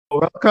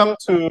Welcome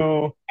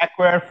to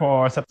Hackware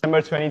for September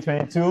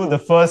 2022, the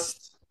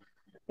first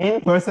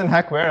in-person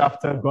Hackware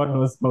after God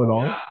knows how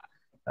long.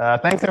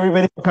 Thanks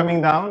everybody for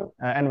coming down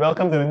and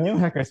welcome to the new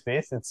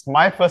Hackerspace. It's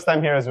my first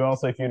time here as well,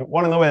 so if you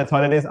want to know where the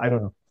toilet is, I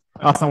don't know.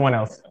 Ask someone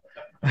else.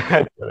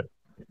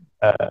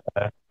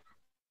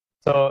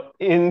 So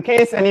in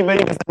case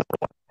anybody doesn't know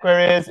what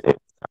Hackware is,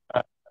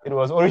 it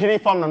was originally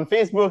formed on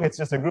Facebook. It's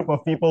just a group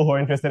of people who are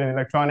interested in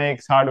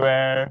electronics,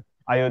 hardware,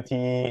 IoT,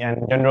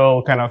 and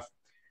general kind of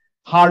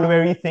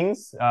hardware-y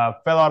things.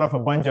 Fell out of a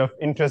bunch of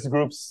interest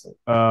groups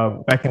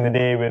back in the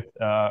day with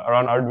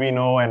around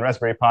Arduino and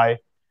Raspberry Pi.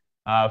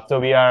 So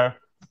we are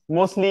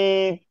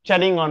mostly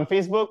chatting on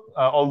Facebook,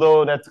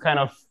 although that's kind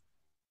of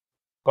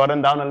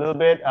gotten down a little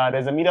bit.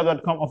 There's a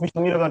meetup.com,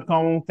 official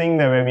meetup.com thing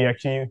there where we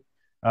actually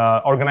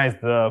organize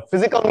the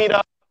physical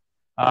meetup.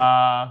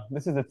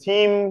 This is the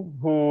team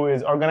who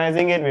is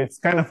organizing it. It's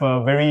kind of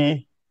a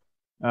very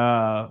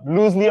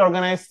loosely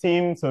organized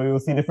team, so you'll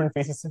see different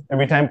faces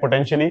every time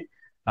potentially.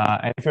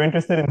 And if you're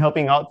interested in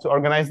helping out to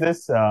organize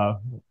this,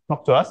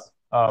 talk to us.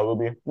 We'll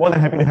be more than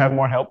happy to have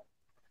more help.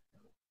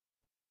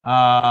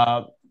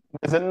 Now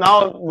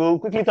we'll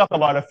quickly talk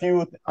about a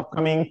few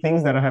upcoming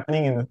things that are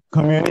happening in the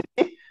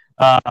community.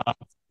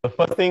 The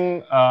first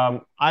thing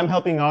I'm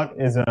helping out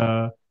is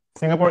a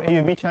Singapore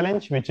AUB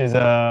Challenge, which is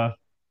a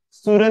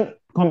student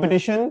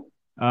competition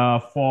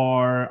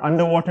for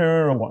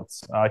underwater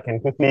robots. I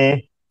can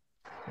quickly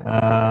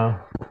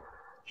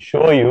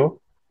show you.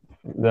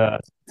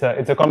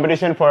 It's a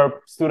competition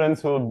for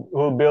students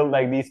who build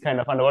like these kind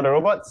of underwater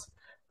robots.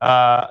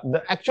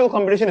 The actual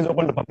competition is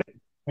open to public,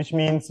 which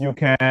means you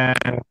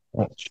can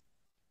watch.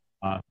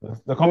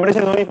 The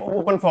competition is only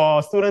open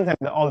for students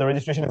and all the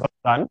registration is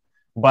done.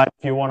 But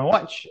if you want to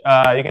watch,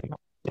 you can.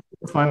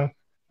 It's fun.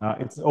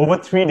 It's over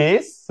 3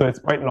 days, so it's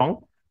quite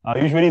long.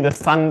 Usually the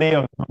Sunday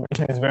of the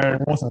competition is where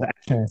most of the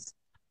action is.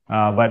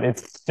 But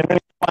it's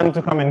generally fun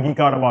to come and geek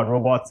out about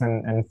robots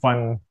and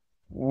fun,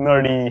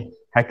 nerdy,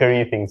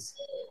 hackery things.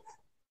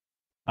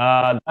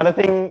 The other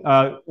thing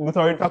Luth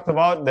already talked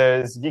about,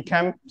 there's Geek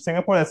Camp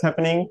Singapore that's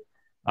happening.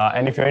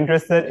 And if you're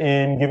interested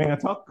in giving a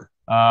talk,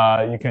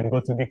 you can go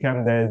to Geek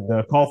Camp.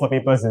 The call for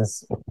papers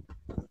is open.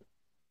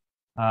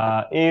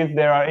 If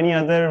there are any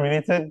other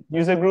related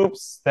user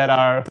groups that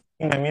are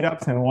in the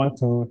meetups and want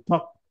to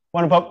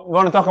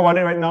talk about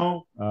it right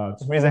now,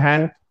 just raise a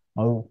hand.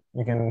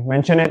 We can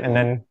mention it, and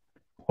then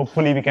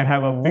hopefully we can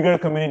have a bigger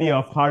community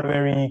of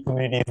hardware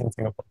communities in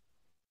Singapore.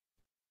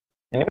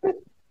 Anybody?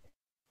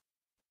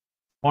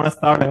 Want to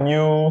start a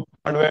new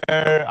hardware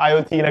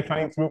IoT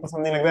electronics group or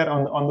something like that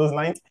on those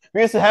lines?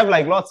 We used to have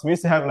like lots. We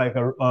used to have like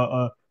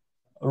a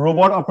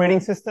robot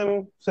operating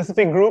system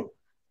specific group.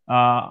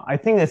 I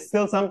think there's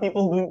still some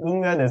people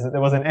doing that.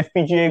 There was an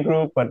FPGA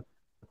group, but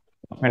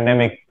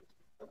pandemic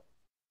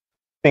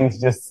things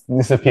just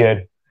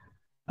disappeared.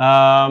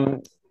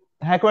 Hackware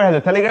has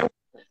a Telegram.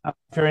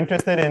 If you're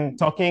interested in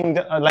talking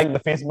like the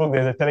Facebook,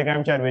 there's a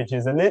Telegram chat which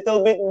is a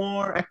little bit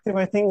more active,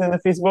 I think, than the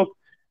Facebook.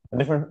 A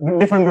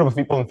different group of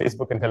people on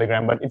Facebook and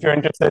Telegram. But if you're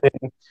interested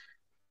in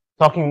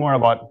talking more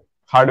about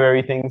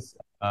hardware things,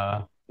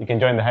 you can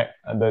join the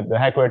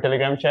Hackware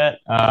Telegram chat.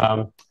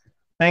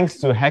 Thanks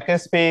to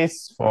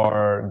Hackerspace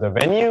for the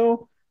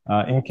venue.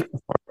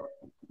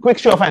 Quick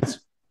show of hands.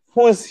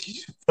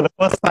 Who's for the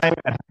first time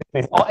at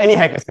Hackerspace or any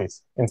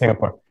Hackerspace in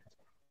Singapore?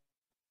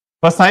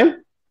 First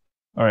time?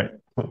 All right.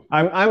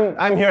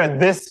 I'm here at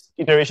this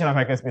iteration of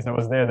Hackerspace. I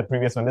was there at the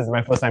previous one. This is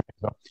my first time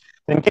as well.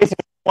 So in case you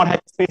don't know what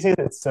Hackerspace is,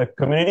 it's a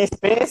community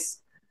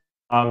space.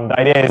 The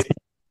idea is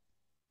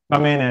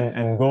come in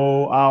and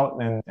go out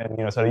and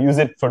sort of use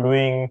it for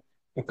doing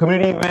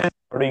community events,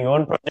 for doing your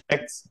own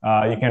projects.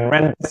 You can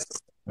rent this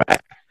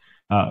back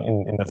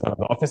in the sort of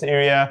the office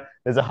area.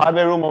 There's a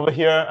hardware room over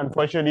here.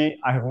 Unfortunately,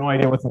 I have no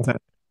idea what's inside.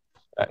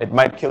 It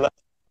might kill us.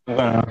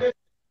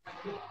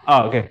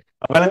 Oh, okay.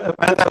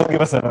 Valentine will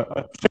give us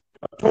a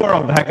tour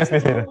of the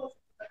Hackerspace later.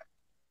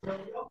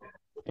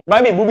 It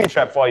might be booby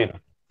trap for you.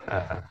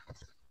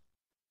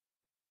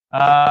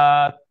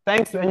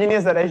 Thanks to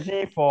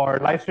Engineers.SG for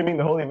live streaming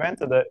the whole event.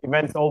 So the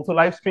event's also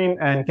live streamed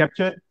and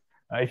captured.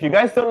 If you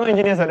guys don't know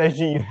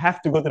Engineers.SG, you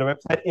have to go to the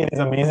website. It is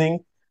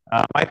amazing.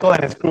 Michael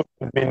and his crew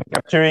have been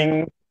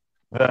capturing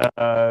the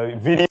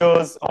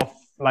videos of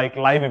like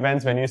live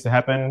events when it used to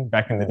happen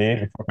back in the day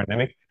before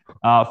pandemic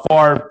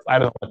for, I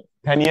don't know,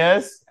 10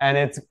 years. And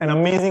it's an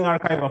amazing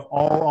archive of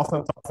all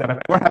awesome talks that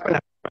have ever happened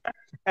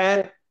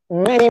and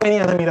many, many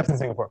other meetups in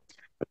Singapore.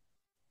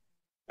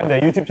 And the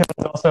YouTube channel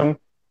is awesome.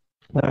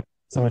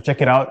 So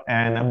check it out.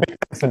 And a big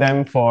thanks to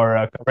them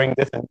for covering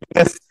this and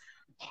doing this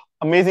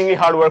amazingly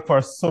hard work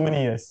for so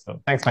many years. So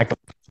thanks, Michael.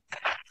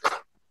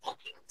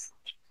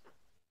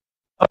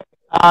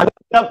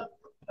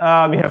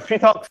 We have 3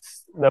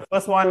 talks. The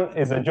first one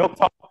is a joke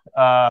talk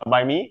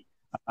by me.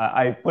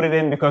 I put it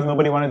in because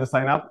nobody wanted to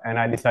sign up, and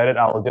I decided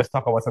I'll just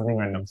talk about something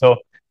random. So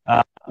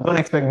don't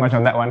expect much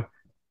on that one.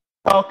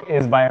 Talk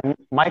is by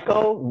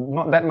Michael,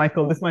 not that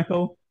Michael, this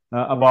Michael,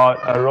 about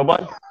a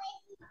robot.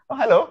 Oh,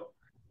 hello.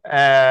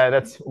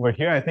 That's over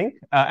here, I think.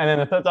 And then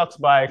the third talk's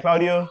by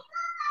Claudio.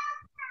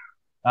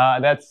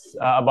 that's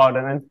about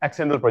an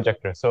accidental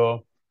projector.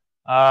 So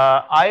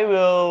I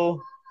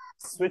will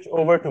switch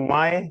over to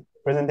my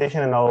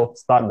presentation and I'll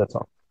start the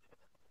talk.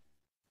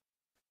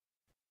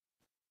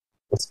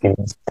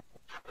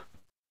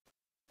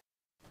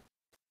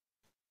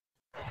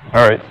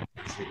 All right,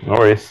 no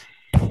worries.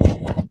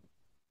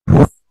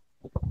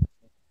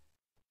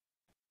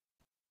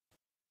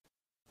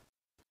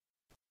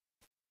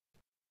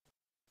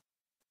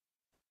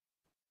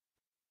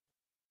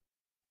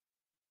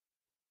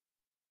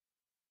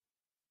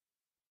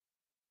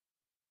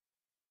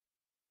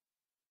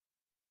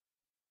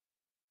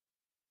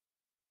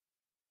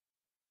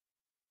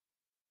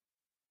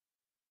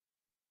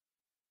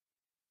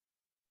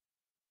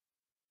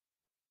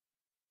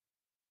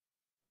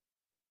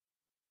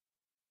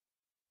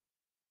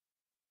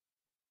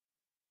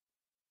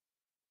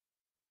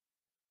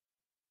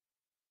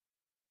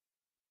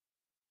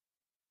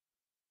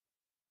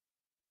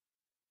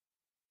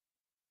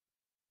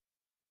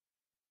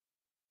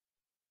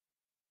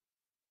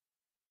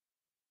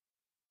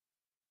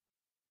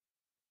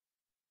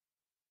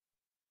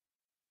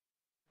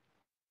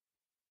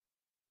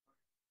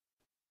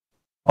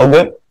 All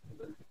good?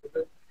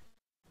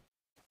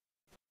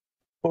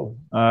 Cool.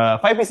 5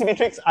 PCB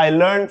tricks I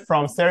learned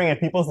from staring at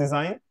people's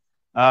design.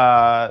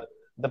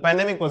 The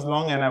pandemic was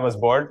long and I was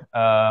bored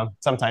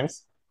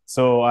sometimes.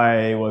 So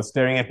I was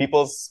staring at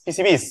people's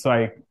PCBs. So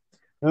I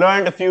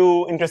learned a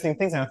few interesting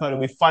things and I thought it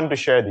would be fun to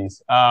share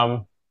these.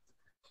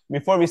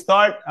 Before we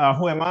start,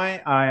 who am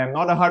I? I am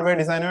not a hardware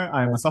designer.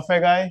 I'm a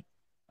software guy.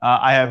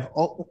 I have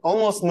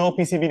almost no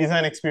PCB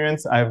design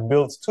experience. I've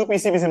built 2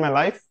 PCBs in my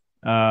life,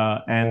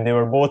 and they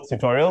were both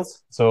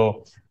tutorials.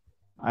 So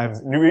I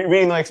have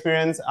really no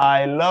experience.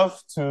 I love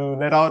to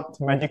let out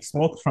magic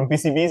smoke from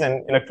PCBs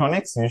and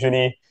electronics.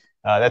 Usually,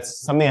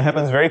 that's something that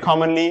happens very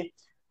commonly.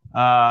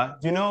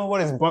 Do you know what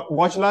is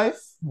Bodge Life?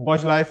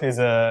 Bodge Life is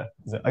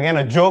again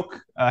a joke,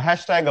 a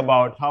hashtag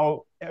about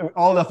how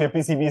all of your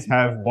PCBs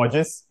have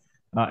bodges,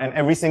 and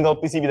every single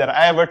PCB that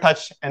I ever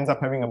touch ends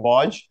up having a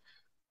bodge.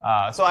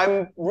 So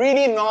I'm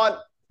really not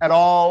at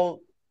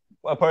all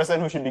a person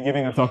who should be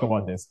giving a talk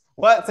about this.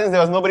 But since there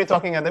was nobody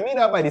talking at the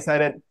meetup, I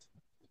decided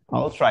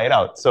I'll try it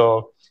out.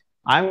 So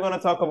I'm going to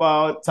talk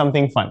about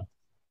something fun.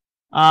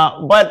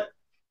 But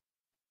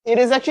it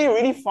is actually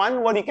really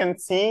fun what you can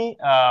see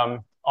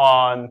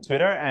on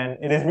Twitter, and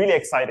it is really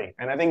exciting.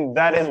 And I think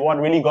that is what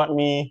really got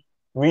me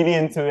really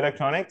into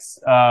electronics.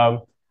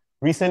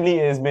 Recently,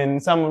 there's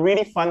been some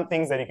really fun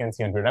things that you can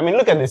see on Twitter. I mean,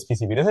 look at this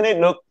PCB. Doesn't it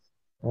look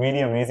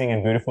really amazing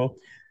and beautiful?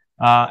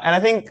 And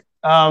I think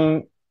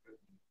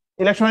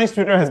electronics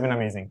Twitter has been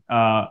amazing.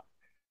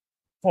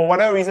 For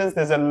whatever reasons,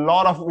 there's a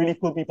lot of really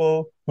cool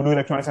people who do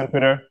electronics on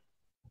Twitter,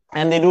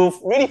 and they do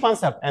really fun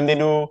stuff. And they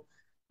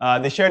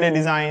share their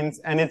designs,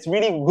 and it's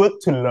really good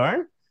to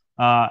learn,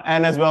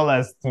 and as well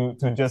as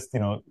to just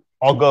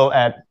ogle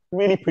at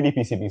really pretty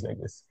PCBs like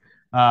this.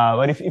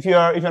 But if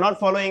you're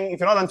not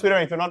on Twitter,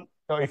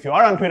 if you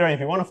are on Twitter, and if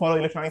you want to follow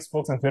electronics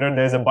folks on Twitter,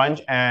 there's a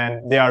bunch,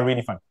 and they are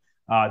really fun.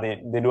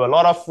 They do a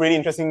lot of really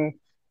interesting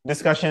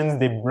discussions.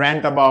 They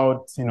rant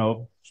about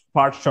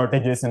part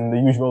shortages and the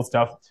usual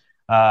stuff,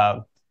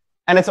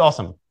 and it's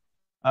awesome.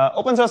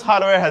 Open source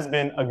hardware has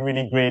been a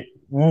really great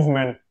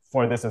movement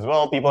for this as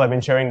well. People have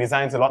been sharing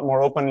designs a lot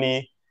more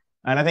openly,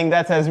 and I think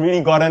that has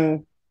really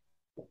gotten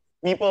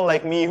people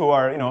like me who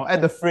are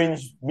at the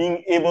fringe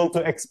being able to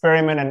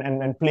experiment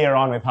and play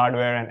around with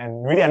hardware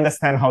and really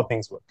understand how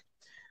things work.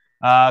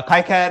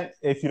 KiCad,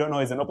 if you don't know,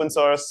 is an open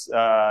source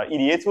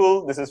EDA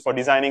tool. This is for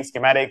designing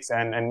schematics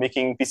and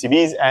making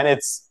PCBs, and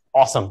it's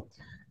awesome.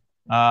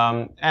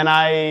 And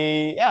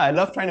I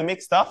love trying to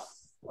make stuff.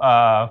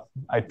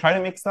 I try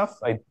to make stuff.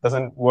 It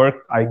doesn't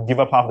work. I give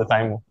up half the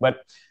time,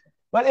 but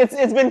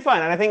it's been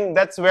fun, and I think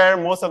that's where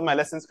most of my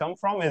lessons come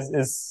from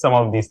is some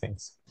of these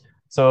things.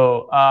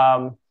 So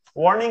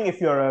warning, if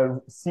you're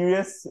a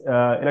serious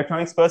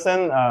electronics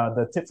person,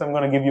 the tips I'm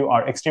going to give you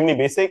are extremely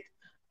basic.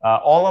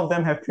 All of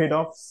them have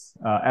trade-offs,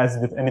 as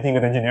with anything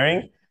with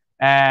engineering.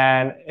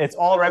 And it's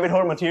all rabbit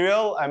hole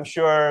material. I'm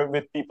sure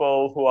with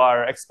people who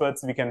are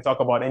experts, we can talk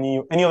about any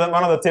of them,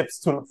 one of the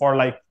tips for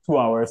like 2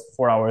 hours,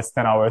 4 hours,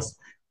 10 hours,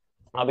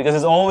 because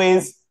there's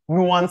always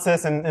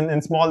nuances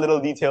and small little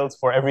details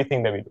for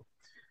everything that we do.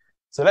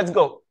 So let's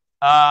go.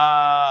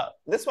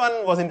 This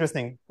one was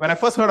interesting. When I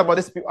first heard about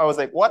this, I was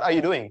like, what are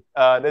you doing?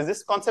 There's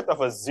this concept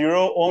of a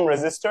 0 ohm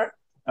resistor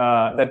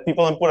that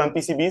people put on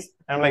PCBs.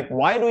 And I'm like,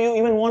 why do you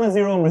even want a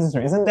 0 ohm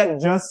resistor? Isn't that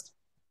just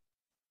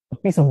a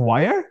piece of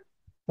wire?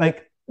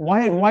 Like,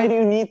 why do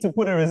you need to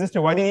put a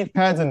resistor? Why do you need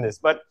pads in this?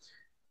 But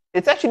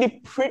it's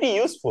actually pretty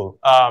useful.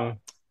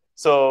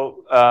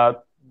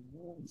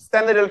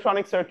 Standard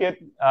electronic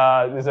circuit,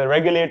 there's a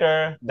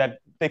regulator that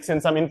takes in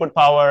some input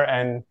power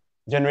and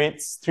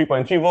generates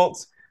 3.3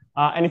 volts.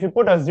 And if you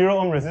put a 0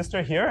 ohm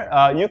resistor here,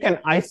 you can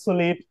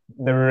isolate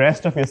the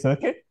rest of your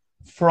circuit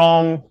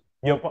from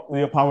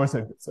your power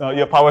circuits,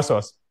 your power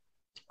source.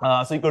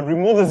 So you could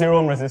remove the 0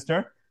 ohm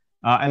resistor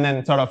and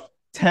then sort of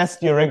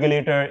test your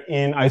regulator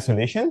in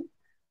isolation.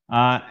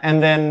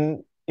 And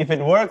then if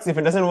it works, if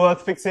it doesn't work,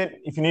 fix it.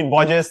 If you need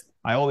bodges,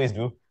 I always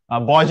do.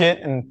 Bodge it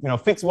and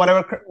fix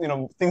whatever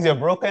things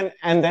you've broken,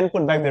 and then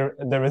put back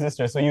the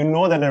resistor, so you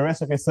know that the rest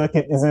of your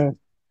circuit isn't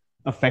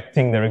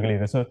affecting the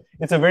regulator. So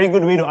it's a very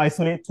good way to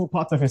isolate two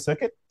parts of your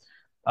circuit.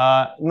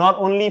 Not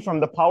only from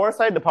the power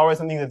side, the power is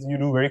something that you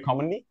do very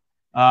commonly.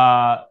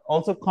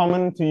 Also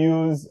common to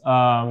use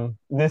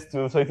this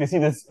too. So if you see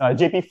this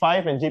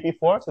JP5 and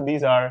JP4, so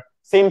these are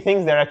same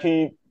things. They're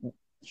actually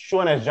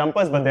shown as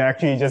jumpers, but they're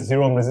actually just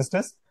 0 ohm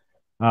resistors.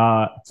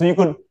 So you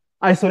could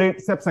isolate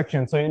step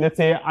section. So let's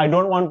say I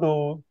don't want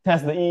to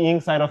test the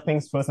E-ink side of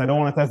things first. I don't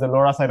want to test the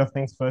LoRa side of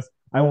things first.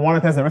 I want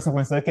to test the rest of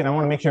my circuit. I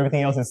want to make sure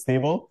everything else is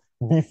stable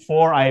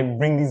before I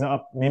bring these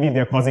up. Maybe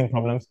they're causing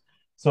problems.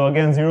 So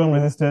again, 0 ohm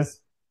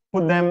resistors,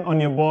 put them on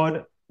your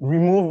board,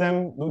 remove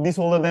them,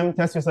 desolder them,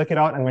 test your circuit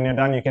out, and when you're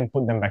done, you can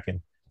put them back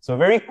in. So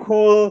very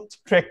cool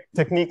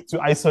technique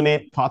to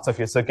isolate parts of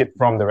your circuit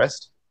from the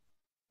rest.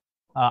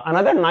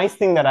 Another nice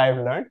thing that I've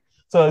learned,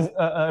 so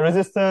a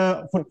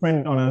resistor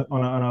footprint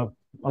on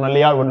a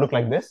layout would look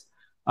like this.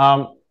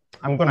 I'm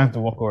gonna have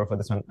to walk over for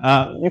this one.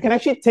 You can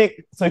actually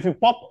take, so if you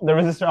pop the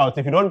resistor out,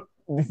 if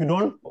you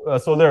don't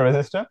solder a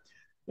resistor,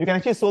 you can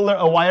actually solder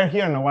a wire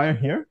here and a wire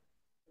here,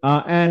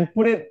 and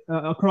put it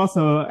across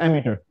a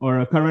ammeter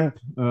or a current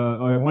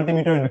or a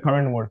multimeter in the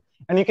current mode,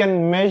 and you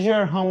can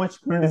measure how much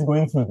current is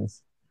going through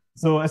this.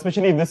 So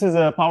especially if this is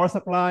a power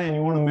supply and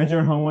you want to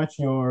measure how much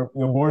your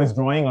board is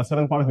drawing or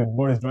certain part of your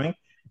board is drawing,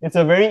 it's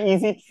a very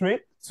easy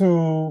trick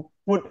to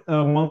put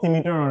a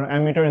multimeter or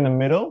ammeter in the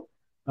middle,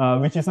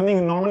 which is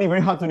something normally very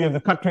hard to do. You have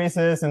to cut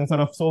traces and sort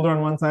of solder on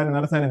one side and the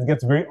other side, it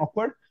gets very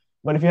awkward.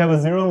 But if you have a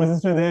 0 ohm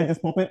resistor there,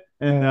 just pop it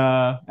and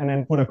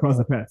then put across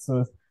the pad.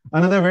 So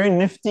another very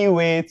nifty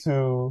way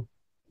to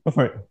go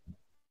for it.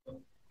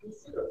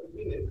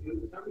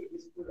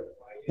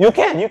 You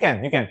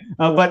can.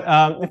 But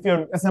if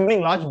you're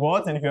assembling large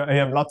boards and if you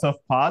have lots of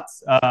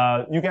parts,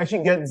 you can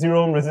actually get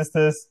 0 ohm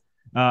resistors,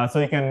 so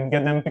you can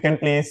get them pick and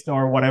placed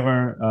or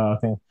whatever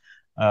thing.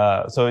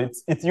 So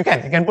you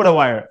can put a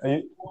wire.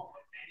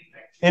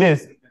 It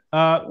is.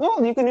 No,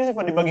 you can use it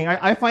for debugging.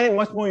 I find it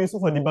much more useful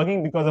for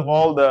debugging because of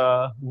all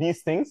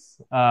these things.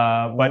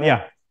 But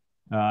yeah,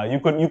 you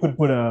could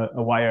put a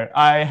wire.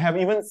 I have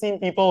even seen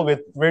people with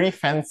very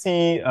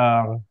fancy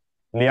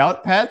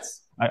layout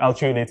pads. I'll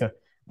show you later.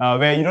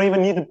 Where you don't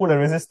even need to put a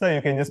resistor,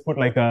 you can just put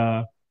like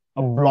a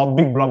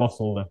big blob of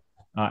solder,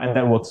 and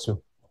that works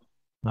too.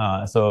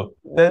 But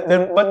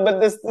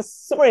this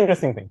super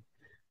interesting thing.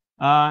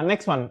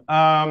 Next one,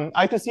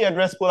 I2C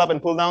address pull up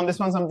and pull down. This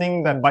one's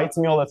something that bites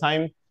me all the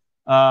time.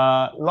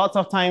 Lots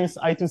of times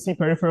I2C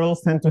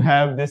peripherals tend to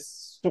have this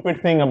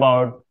stupid thing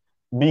about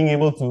being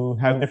able to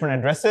have different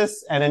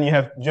addresses, and then you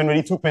have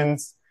generally 2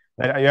 pins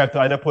that you have to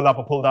either pull up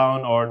or pull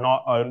down or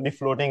not, or leave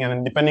floating, and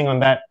then depending on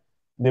that,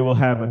 they will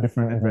have a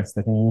different address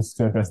that you use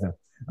to address them.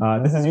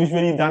 This is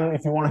usually done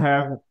if you want to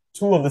have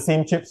 2 of the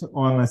same chips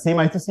on the same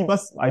I2C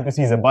bus.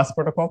 I2C is a bus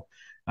protocol.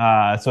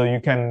 So you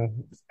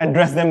can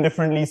address them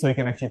differently, so you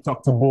can actually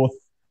talk to both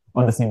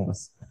on the same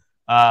bus.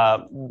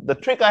 The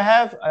trick I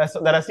have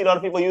that I see a lot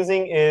of people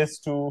using is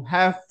to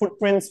have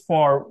footprints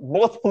for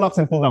both pull-ups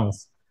and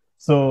pull-downs.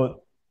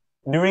 So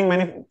during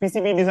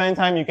PCB design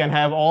time, you can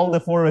have all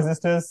the 4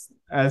 resistors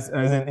as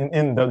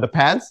in the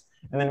pads.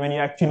 And then when you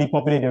actually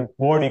populate your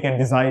board, you can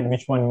decide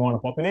which one you want to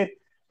populate.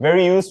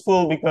 Very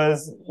useful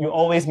because you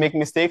always make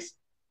mistakes.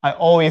 I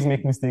always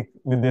make mistakes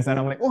with this, and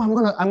I'm like, oh,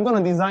 I'm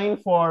gonna design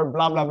for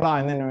blah blah blah,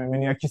 and then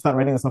when you actually start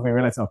writing the software, you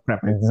realize, oh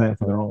crap, I designed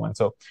for the wrong one.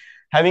 So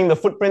having the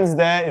footprints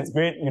there, it's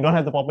great. You don't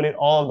have to populate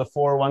all of the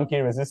 4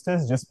 1K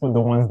resistors. Just put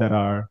the ones that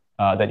are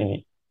that you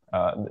need.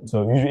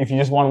 So usually, if you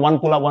just want one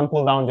pull up, one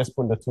pull down, just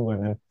put the 2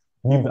 and then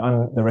leave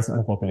the rest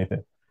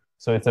unpopulated.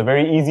 So it's a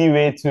very easy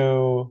way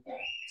to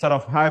sort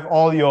of have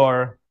all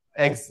your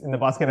eggs in the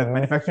basket at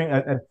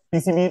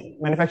PCB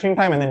manufacturing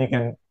time, and then you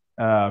can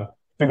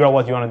figure out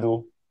what you want to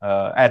do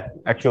at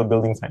actual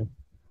building time.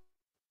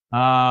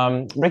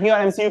 Breaking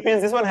out MCU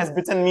pins, this one has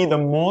bitten me the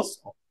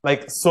most,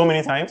 like so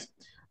many times.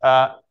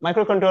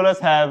 Microcontrollers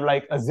have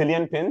like a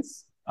zillion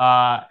pins,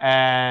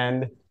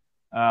 and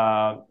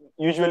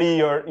usually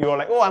you're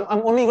like, oh,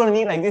 I'm only going to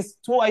need like these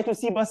 2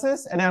 I2C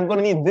buses, and then I'm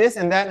going to need this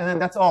and that, and then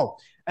that's all.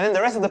 And then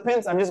the rest of the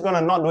pins, I'm just going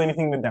to not do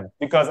anything with them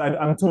because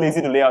I'm too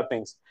lazy to lay out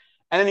things.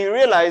 And then you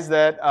realize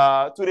that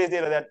 2 days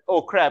later that,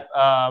 oh crap,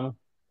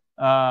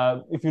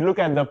 if you look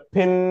at the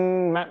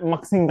pin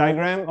muxing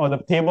diagram or the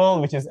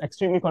table, which is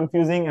extremely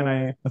confusing,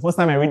 and the first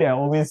time I read it, I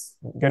always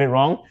get it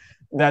wrong,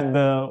 that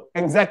the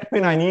exact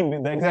pin I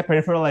need, the exact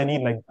peripheral I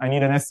need, like I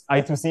need an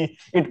I2C,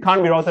 it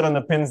can't be routed on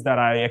the pins that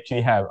I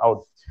actually have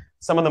out.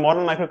 Some of the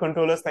modern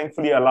microcontrollers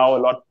thankfully allow a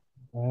lot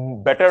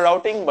better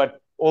routing, but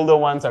older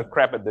ones are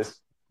crap at this.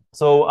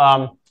 So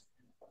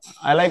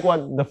I like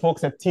what the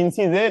folks at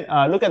Teensy did.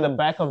 Look at the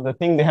back of the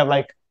thing. They have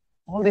like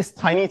all these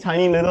tiny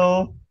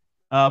little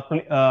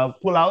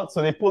pull out.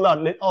 So they pull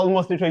out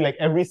almost literally like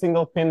every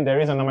single pin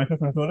there is on a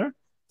microcontroller.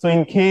 So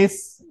in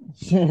case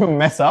you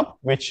mess up,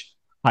 which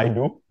I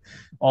do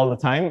all the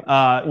time,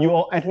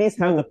 you at least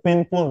have the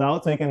pin pulled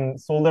out so you can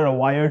solder a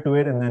wire to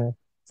it and then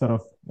sort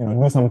of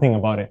do something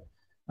about it.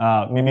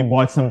 Maybe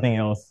bought something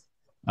else.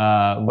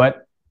 But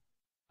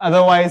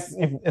otherwise,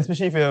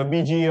 especially if you're a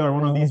BG or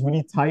one of these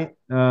really tight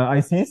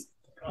ICs,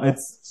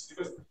 it's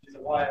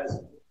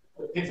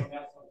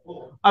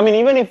I mean,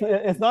 even if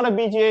it's not a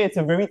BGA, it's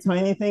a very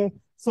tiny thing.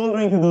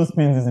 Soldering to those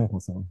pins is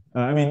impossible.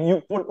 I mean,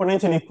 you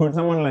potentially could.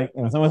 Someone like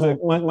someone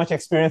with much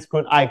experience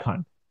could. I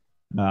can't.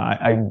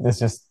 It's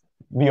just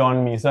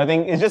beyond me. So I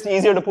think it's just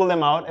easier to pull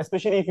them out,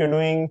 especially if you're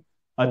doing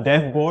a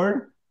dev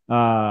board.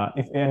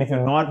 If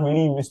you're not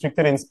really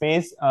restricted in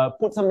space,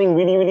 put something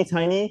really, really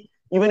tiny.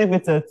 Even if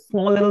it's a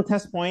small little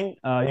test point,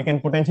 you can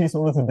potentially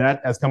solder to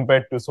that as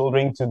compared to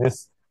soldering to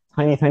this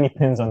tiny, tiny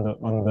pins on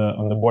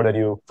the board that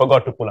you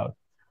forgot to pull out.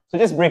 So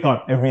just break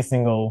out every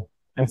single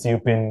MCU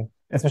pin,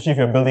 especially if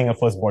you're building a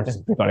first board.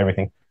 Just break out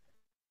everything.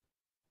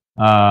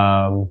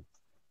 Number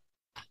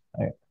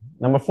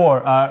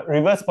 4,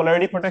 reverse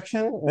polarity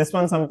protection. This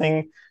one's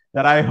something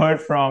that I heard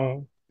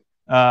from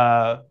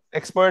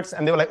experts,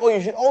 and they were like, "Oh,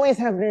 you should always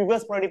have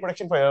reverse polarity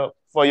protection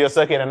for your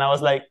circuit." And I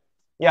was like,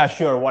 "Yeah,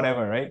 sure,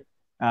 whatever, right?"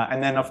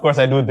 And then, of course,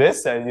 I do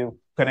this. You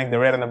connect the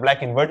red and the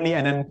black invertly,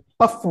 and then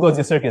puff goes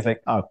your circuit. It's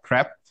like, oh,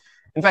 crap.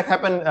 In fact,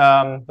 happened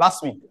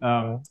last week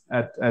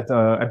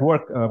at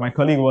work. My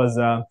colleague was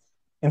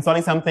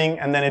installing something,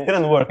 and then it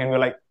didn't work. And we're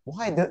like,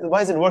 why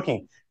is it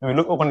working? And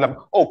we open it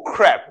up. Oh,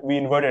 crap, we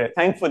inverted it.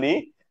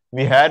 Thankfully,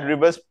 we had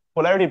reverse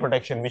polarity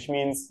protection, which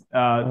means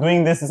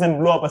doing this doesn't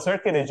blow up a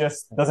circuit. It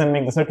just doesn't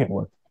make the circuit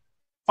work.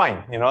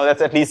 Fine.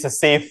 That's at least a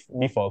safe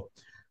default.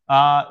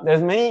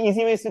 There's many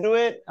easy ways to do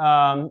it.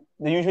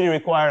 They usually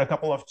require a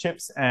couple of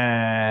chips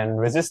and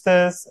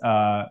resistors.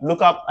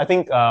 Look up, I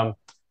think,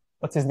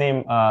 what's his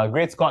name?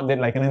 Great Scott did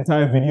like an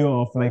entire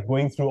video of like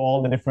going through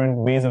all the different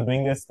ways of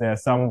doing this. There are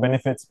some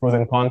benefits, pros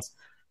and cons.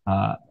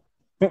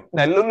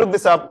 Look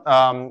this up,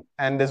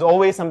 and there's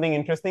always something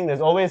interesting.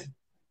 Otherwise,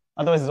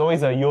 there's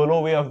always a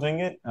YOLO way of doing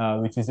it,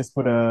 which is just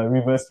put a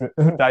reverse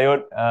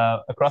diode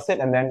across it,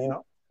 and then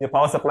your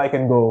power supply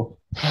can go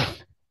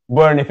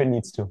burn if it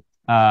needs to.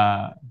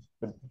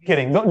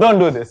 Kidding. Don't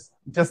do this.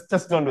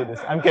 Just don't do this.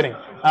 I'm kidding.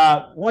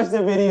 Watch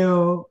the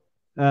video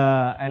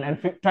and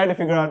try to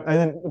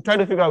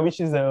figure out which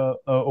is a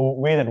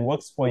way that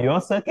works for your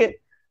circuit.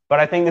 But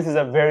I think this is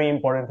a very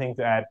important thing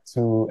to add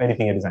to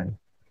anything you're designing.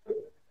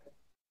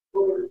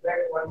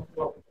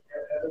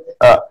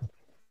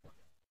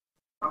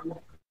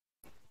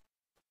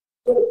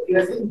 So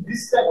you're saying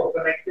this type of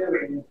connector,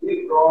 when you click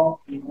wrong,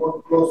 you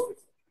won't close this.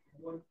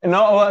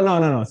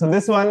 No. So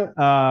this one,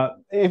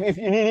 if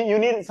you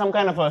need some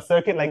kind of a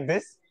circuit like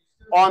this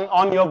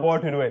on your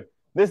board to do it.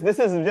 This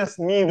is just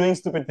me doing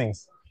stupid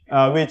things,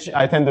 which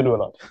I tend to do a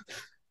lot.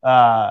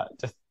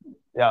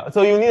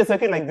 So you need a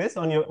circuit like this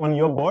on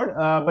your board,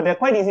 but they're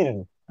quite easy to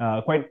do.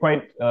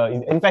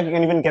 In fact, you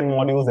can even get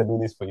modules that do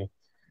this for you.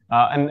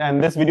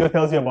 And this video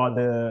tells you about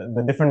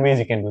the different ways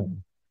you can do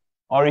them.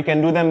 Or you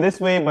can do them this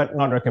way, but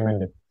not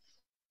recommended.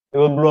 It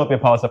will blow up your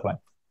power supply.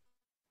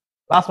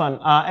 Last one,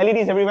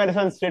 LEDs everywhere. This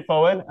one's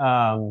straightforward.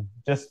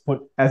 Just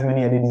put as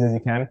many LEDs as you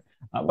can.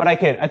 But I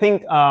kid. I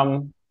think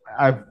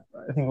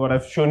what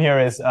I've shown here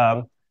is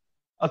a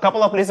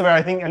couple of places where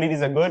I think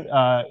LEDs are good.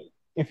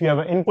 If you have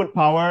an input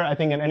power, I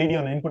think an LED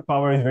on the input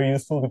power is very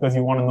useful because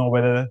you want to know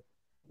whether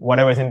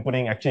whatever is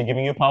inputting actually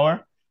giving you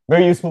power.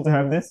 Very useful to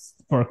have this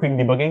for quick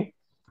debugging.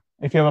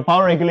 If you have a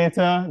power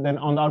regulator, then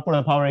on the output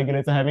of the power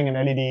regulator, having an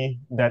LED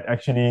that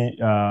actually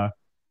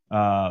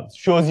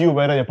shows you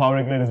whether your power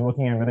regulator is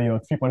working and whether your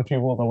 3.3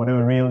 volt or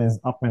whatever rail is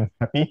up and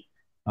happy.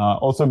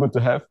 Also good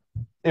to have.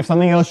 If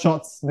something else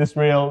shorts this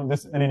rail,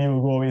 this LED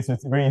will go away. So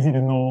it's very easy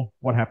to know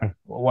what happened,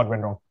 or what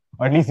went wrong.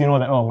 Or at least you know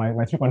that, oh, my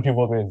 3.3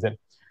 volt rail is dead.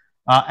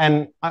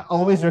 And I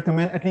always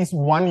recommend at least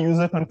one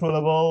user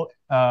controllable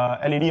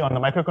LED on the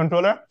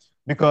microcontroller,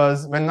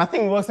 because when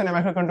nothing works in a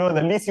microcontroller,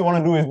 the least you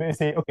want to do is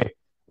say, okay,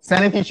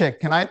 sanity check.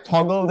 Can I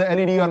toggle the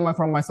LED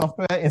from my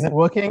software? Is it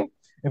working?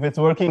 If it's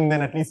working,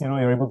 then at least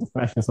you're able to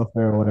flash the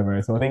software or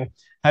whatever. So I think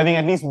having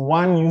at least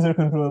one user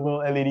controllable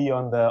LED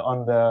on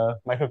the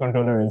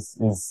microcontroller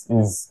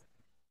is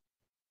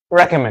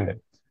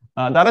recommended.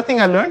 The other thing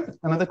I learned,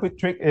 another quick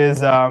trick is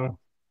so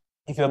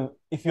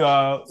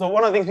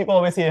one of the things people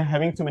always say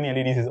having too many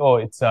LEDs is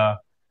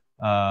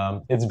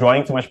it's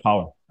drawing too much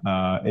power.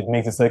 It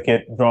makes the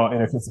circuit draw,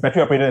 if it's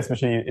battery operated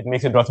especially, it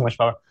makes it draw too much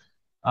power.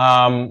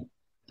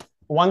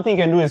 One thing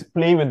you can do is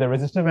play with the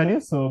resistor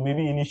values. So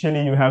maybe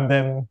initially you have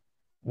them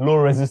low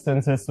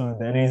resistances, so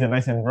the LEDs are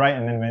nice and bright,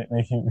 and then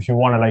if you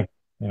want to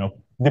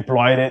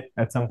deploy it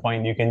at some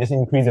point, you can just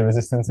increase the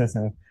resistances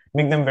and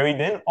make them very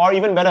dim, or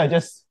even better,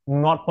 just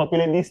not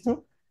populate these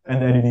two,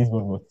 and the LEDs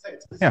won't work.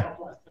 Yeah.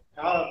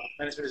 Power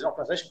management is an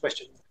optimization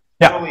question.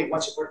 Yeah. Only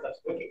once your board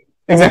starts working.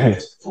 Exactly.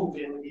 Just pull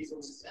the LEDs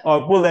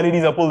or pull the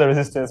LEDs or pull the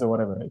resistors or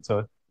whatever. Right?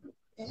 So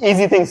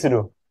easy things to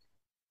do.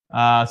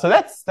 So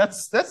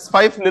that's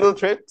 5 little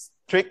tricks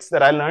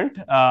that I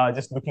learned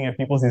just looking at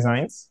people's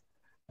designs.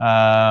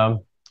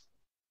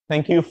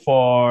 Thank you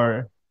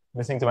for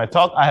listening to my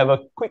talk. I have a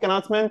quick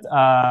announcement.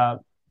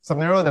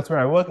 Subnero, that's where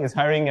I work, is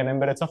hiring an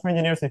embedded software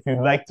engineer. So if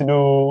you'd like to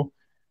do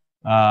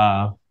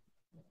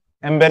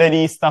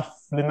embedded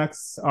stuff,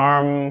 Linux,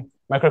 ARM,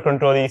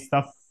 microcontroller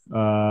stuff.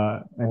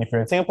 And if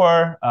you're in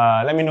Singapore,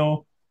 let me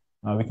know.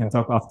 We can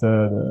talk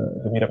after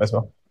the meetup as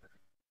well.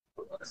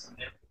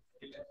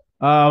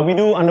 We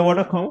do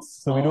underwater comms,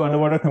 so we do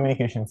underwater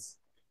communications.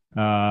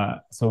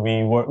 So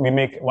we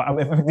make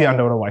effectively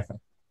underwater Wi-Fi.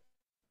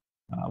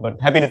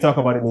 But happy to talk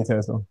about it later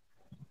as well.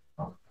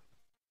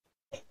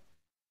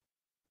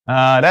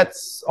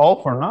 That's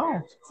all for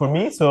now for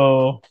me.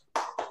 So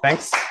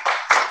thanks.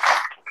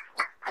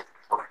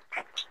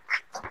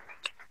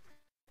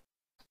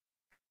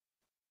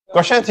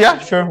 Questions? Yeah,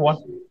 sure. One.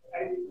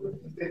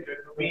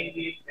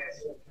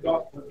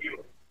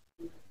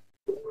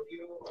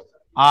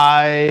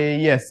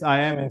 Yes, I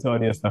am into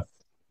audio stuff.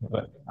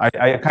 But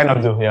I kind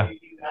of do, yeah.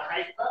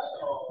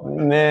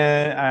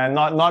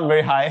 Not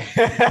very high.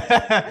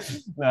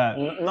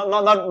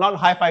 Not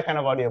hi-fi kind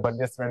of audio, but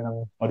just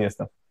random audio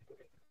stuff.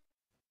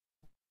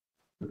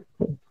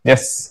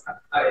 Yes.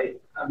 I'm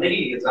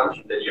making the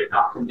assumption that you're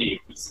not from the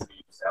PCB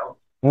yourself.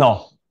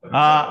 No.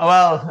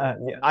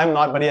 I'm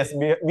not, but yes,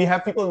 we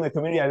have people in the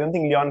community. I don't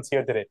think Leon's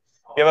here today.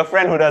 We have a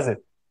friend who does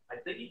it. I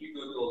think if you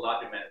go to a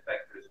lot of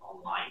manufacturers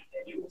online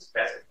and you will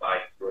specify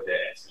for the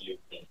MCU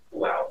in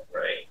pull out,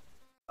 right?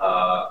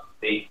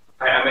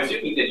 I'm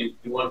assuming that you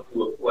want to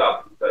do a pull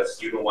out because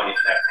you don't want it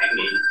left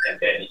hanging, and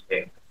then it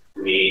can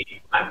create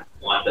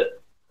unwanted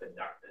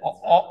conductance.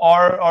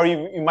 Or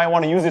you might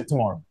want to use it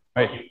tomorrow,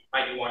 right? You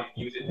might want to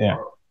use it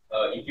tomorrow.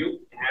 If you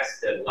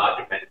ask the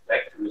larger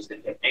manufacturers, they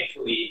can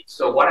actually.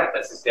 So what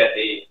happens is that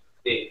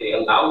they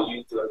allow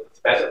you to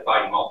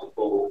specify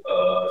multiple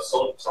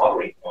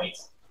soldering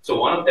points. So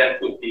one of them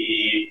could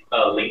be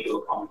linked to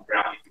a common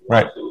ground if you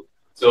want to.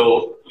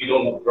 So you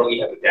don't really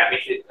have to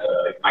damage it.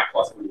 It might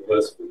cause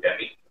reversible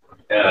damage.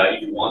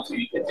 If you want to,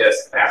 you can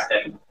just ask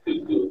them to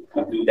do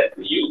that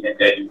for you, and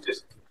then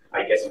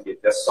I guess you can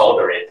just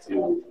solder it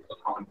to a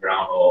common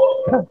ground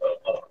or a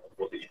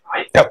voltage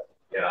height. Yep.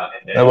 Yeah,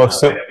 and then that works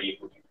too.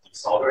 you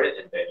solder it,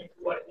 and then you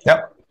do what.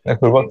 Yep, that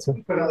could work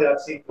too. Currently,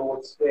 I've seen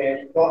boards where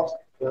you've got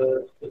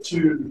the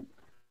two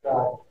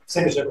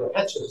semicircular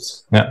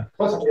patches. Yeah.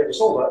 Close enough to go to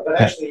solder,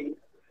 but actually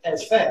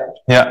as fab.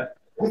 Yeah.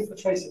 With the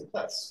trace in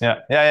place.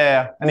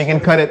 Yeah. And you can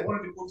cut it.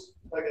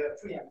 Like a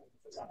preamp,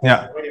 for example.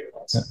 Yeah.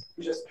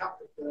 You just cut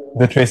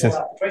the traces.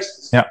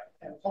 Yeah.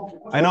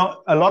 I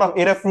know a lot of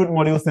Adafruit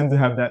modules tend to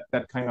have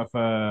that kind of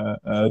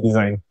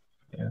design.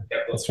 Yeah,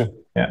 that's true.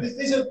 Yeah.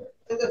 These are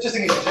just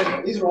thinking in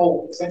general. These are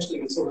all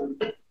essentially sort of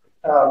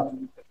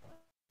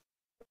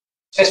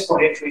test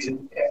point entries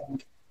and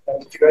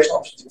configuration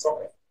options in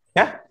software.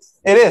 Yeah,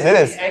 it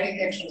is.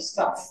 Adding extra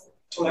stuff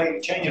to allow you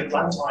to change at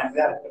runtime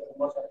without it.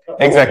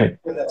 Exactly.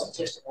 Whether that's a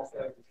test or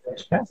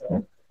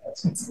configuration.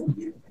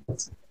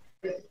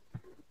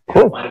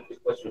 Cool.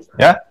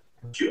 Yeah.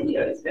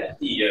 Julia, is that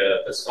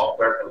the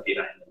software for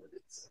data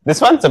analytics?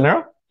 This one,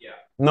 Sub-Nero? Yeah.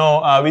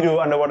 No, we do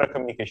underwater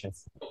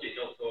communications. Okay,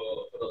 no,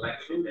 for the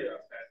language.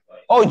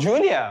 Oh,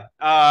 Julia.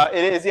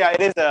 It is a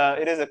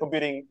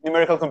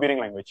numerical computing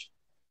language.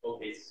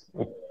 Okay. Is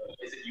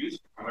it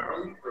used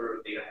primarily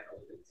for data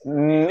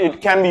analytics?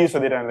 It can be used for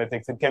data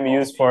analytics. It can be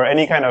used for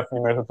any kind of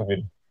numerical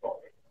computing.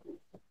 Okay.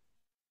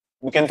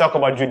 We can talk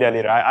about Julia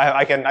later.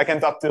 I can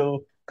talk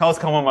till cows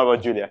come home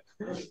about Julia.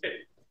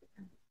 Okay.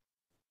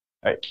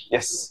 Right.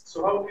 Yes.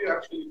 So how do you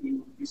actually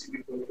do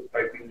PCB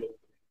prototyping locally?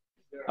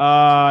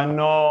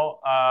 No.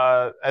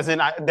 As in,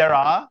 there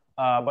are,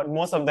 but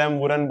most of them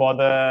wouldn't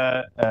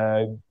bother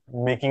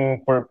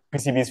making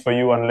PCBs for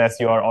you unless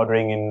you are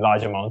ordering in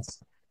large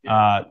amounts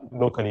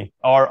locally,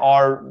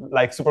 or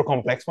like super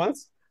complex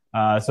ones.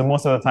 So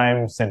most of the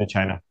time, send to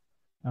China.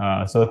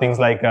 So things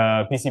like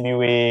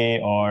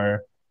PCBWay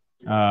or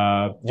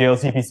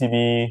JLC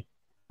PCB.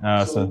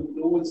 So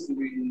no one's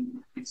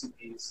doing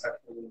PCBs at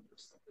home.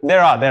 There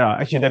are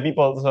actually there are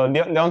people. So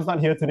Leon's not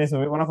here today.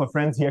 So one of our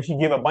friends, he actually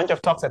gave a bunch of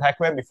talks at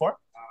Hackware before.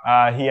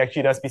 He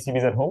actually does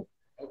PCBs at home.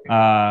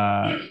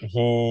 Okay.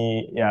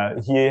 He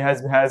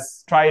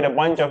has tried a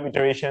bunch of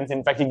iterations.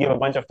 In fact, he gave a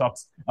bunch of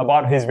talks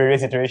about his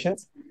various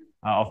iterations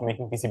of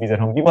making PCBs at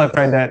home. People have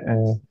tried that,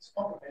 and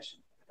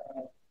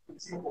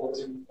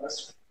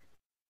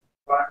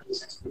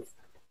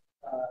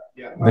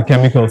the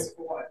chemicals.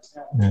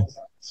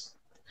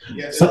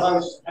 Yeah.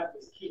 So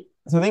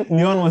I think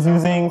Leon was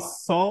using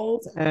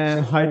salt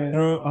and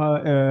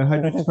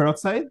hydrogen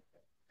peroxide,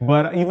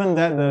 but even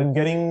that,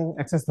 getting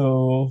access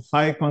to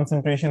high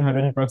concentration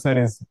hydrogen peroxide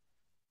is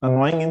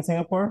annoying in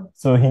Singapore,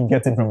 so he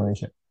gets it from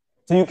Malaysia.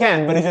 So you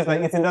can, but it's just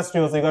like it's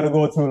industrial, so you got to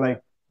go through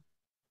like.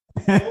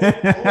 You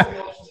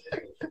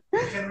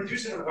can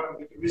reduce it.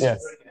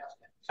 Yes.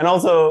 And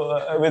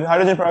also with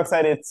hydrogen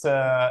peroxide, it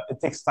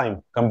takes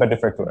time compared to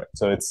fluoride,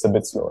 so it's a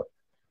bit slower.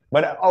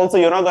 But also,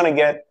 you're not going to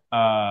get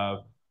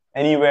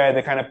anywhere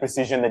the kind of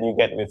precision that you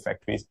get with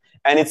factories,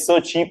 and it's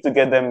so cheap to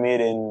get them made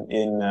in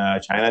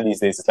China these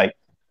days. It's like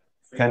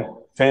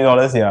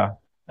 $20, yeah,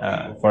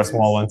 for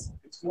small ones.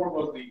 It's more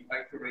about the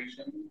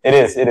iteration. It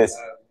is.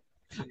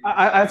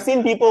 I've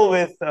seen people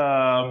with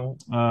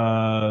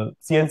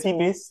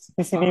CNC-based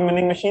PCB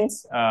milling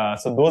machines.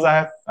 So those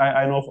I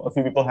know a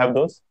few people have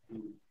those.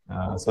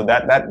 So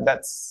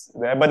that's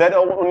but that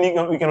only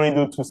we can only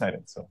do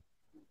two-sided. So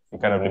we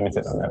kind of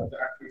limited on that.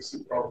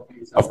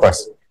 Of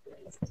course.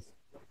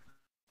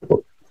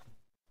 Cool.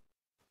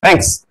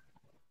 Thanks.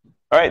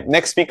 All right,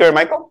 next speaker,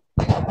 Michael.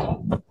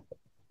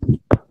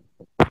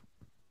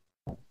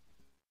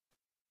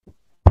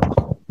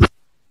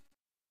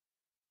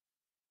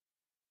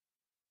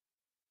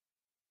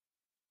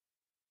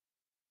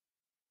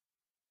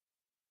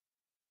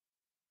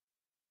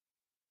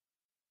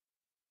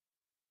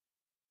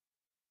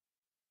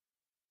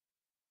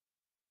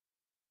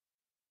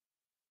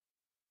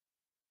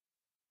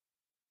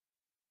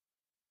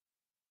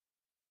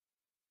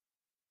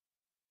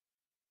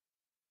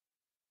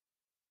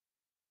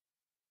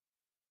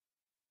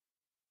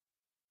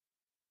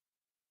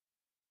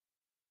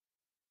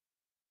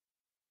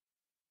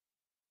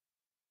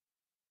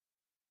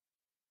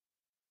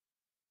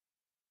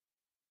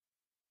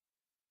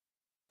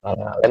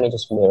 Let me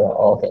just mirror.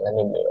 Oh, okay, let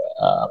me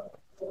mirror.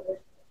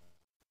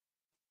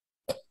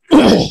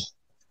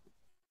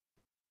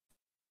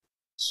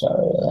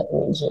 Sorry, let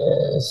me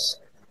just.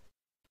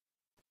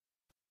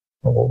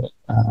 Oh,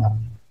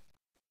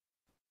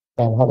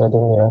 and how do I do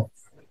mirror?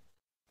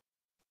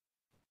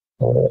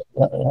 Oh,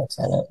 not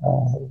Senate.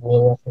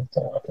 Mirror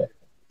filter. Okay.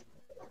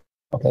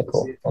 Okay,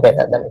 cool. Okay,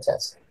 that makes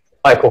sense.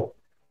 All right, cool.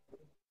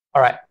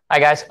 All right. Hi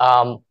guys.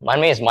 My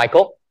name is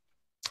Michael,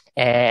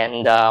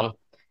 and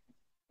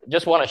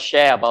just want to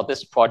share about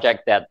this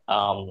project that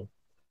a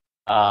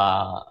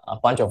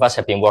bunch of us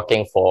have been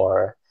working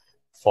for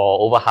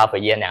over half a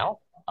year now.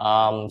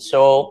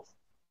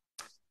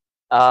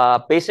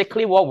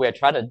 Basically what we're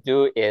trying to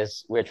do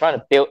is we're trying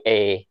to build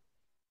a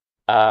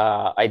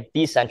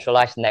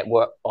decentralized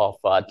network of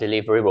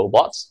delivery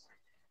robots.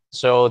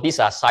 So these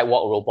are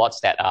sidewalk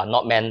robots that are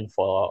not meant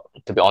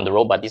to be on the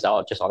road, but these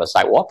are just on the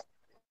sidewalk.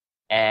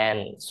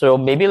 And so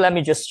maybe let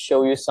me just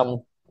show you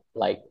some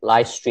like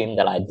live stream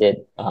that I did.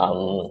 Let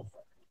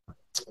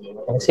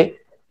me see.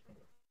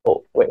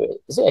 Oh, wait,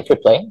 is it actually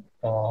playing?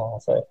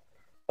 Sorry.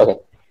 Okay.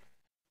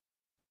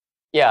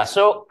 Yeah,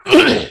 so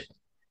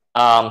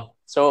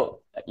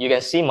so you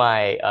can see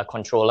my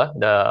controller.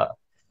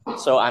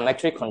 So I'm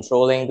actually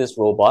controlling this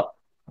robot.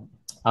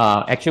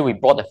 Actually, we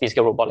brought the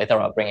physical robot later.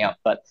 I'll bring it up,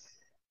 but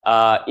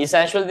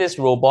essentially, this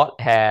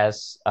robot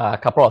has a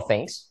couple of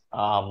things.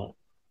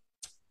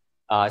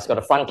 It's got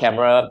a front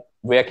camera,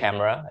 rear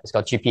camera. It's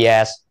got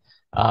GPS.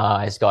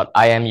 It's got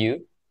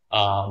IMU,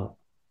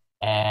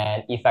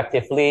 and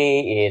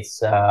effectively,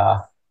 it's I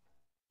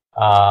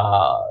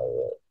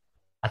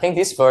think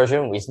this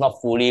version is not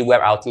fully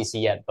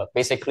WebRTC yet, but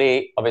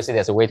basically, obviously,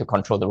 there's a way to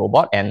control the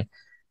robot. And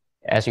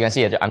as you can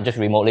see, I'm just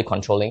remotely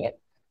controlling it.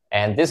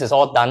 And this is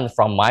all done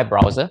from my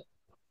browser.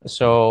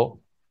 So,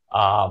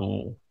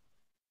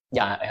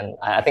 yeah, and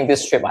I think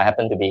this trip I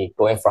happen to be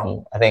going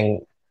from, I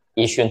think,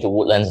 Yishun to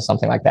Woodlands or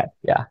something like that.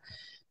 Yeah.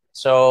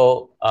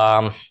 So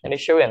let me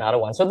show you another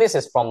one. So this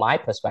is from my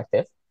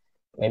perspective.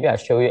 Maybe I'll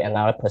show you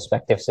another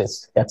perspective.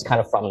 That's kind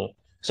of from,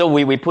 so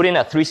we put in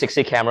a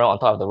 360 camera on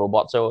top of the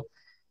robot. So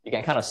you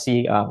can kind of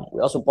see,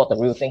 we also bought the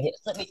real thing here.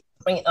 Let me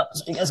bring it up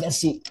so you guys can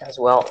see as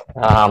well.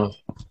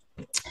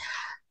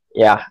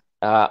 Yeah,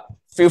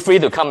 feel free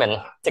to come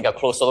and take a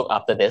closer look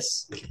after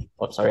this.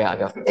 Oh, sorry, I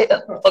go.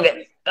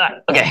 Okay,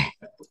 okay.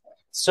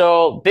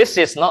 So this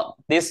is not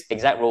this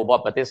exact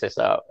robot, but this is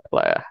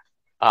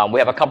we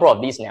have a couple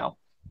of these now.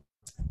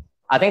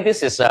 I think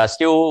this is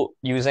still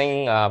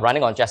using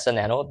running on Jetson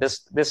Nano.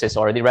 This is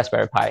already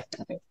Raspberry Pi,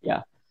 I think.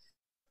 Yeah.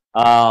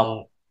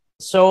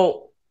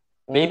 So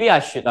maybe I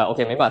should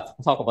okay. Maybe I'll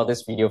talk about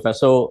this video first.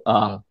 So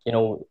you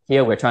know,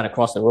 here we're trying to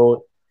cross the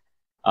road.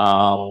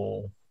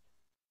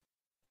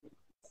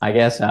 I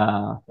guess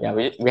yeah,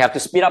 we have to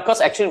speed up because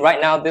actually right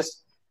now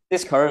this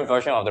current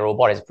version of the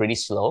robot is pretty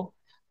slow.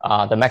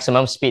 The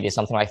maximum speed is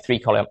something like 3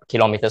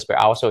 kilometers per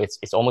hour, so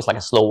it's almost like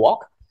a slow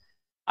walk.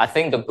 I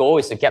think the goal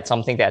is to get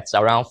something that's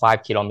around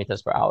 5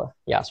 kilometers per hour.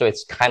 Yeah, so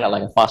it's kind of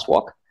like a fast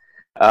walk.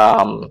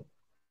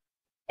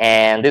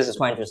 And this is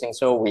quite interesting.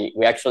 So we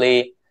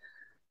actually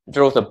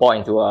drove the ball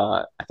into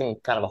I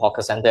think kind of a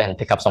hawker center and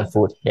pick up some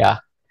food. Yeah.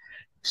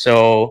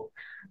 So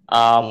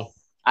I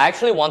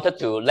actually wanted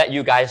to let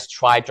you guys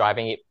try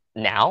driving it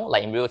now,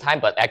 like in real time,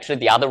 but actually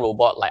the other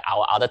robot, like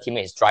our other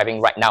teammate is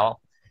driving right now,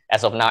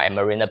 as of now at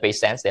Marina Bay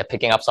Sands. They're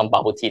picking up some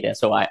bubble tea there.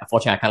 So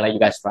unfortunately, I can't let you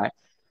guys try.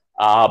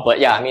 But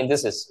yeah, I mean,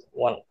 this is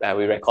one,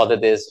 we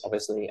recorded this,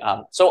 obviously.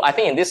 So I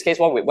think in this case,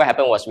 what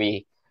happened was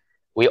we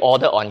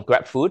ordered on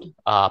GrabFood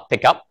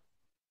pickup,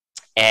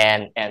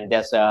 and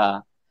there's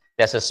a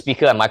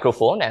speaker and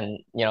microphone, and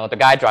you know the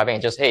guy driving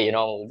just, hey, you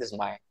know, this is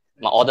my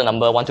order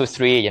number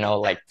 123, you know,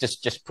 like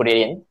just put it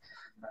in.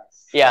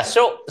 Yeah,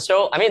 so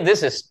I mean,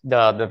 this is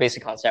the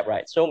basic concept,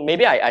 right? So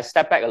maybe I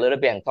step back a little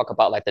bit and talk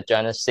about like the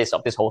genesis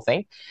of this whole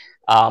thing.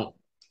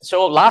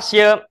 So last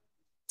year,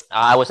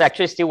 I was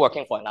actually still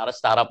working for another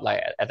startup.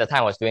 Like at the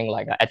time, I was doing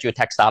like an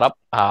edutech startup.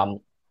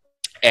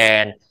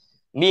 And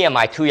me and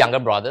my two younger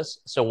brothers.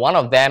 So one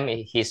of them,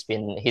 he's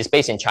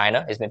based in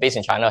China. He's been based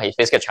in China. He's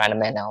basically a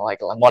Chinaman now, like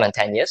more than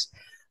 10 years.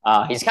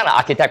 He's kind of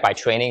architect by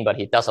training, but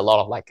he does a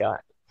lot of like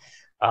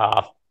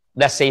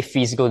let's say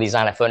physical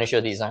design, like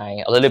furniture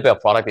design, a little bit of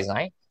product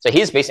design. So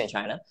he's based in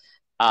China.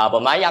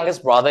 But my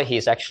youngest brother,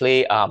 he's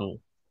actually,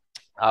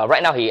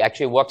 right now he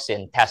actually works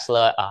in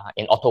Tesla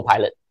in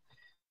autopilot.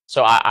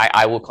 So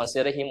I would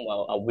consider him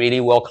a really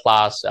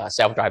world-class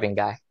self-driving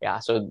guy. Yeah,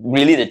 so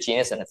really the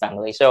genius in the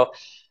family. So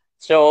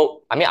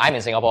I mean, I'm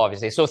in Singapore,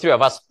 obviously. So three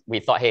of us, we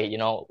thought, hey, you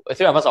know,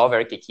 three of us are all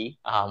very geeky.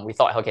 We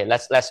thought, okay,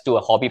 let's do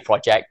a hobby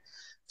project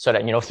so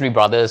that, you know, three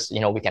brothers, you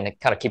know, we can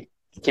kind of keep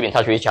in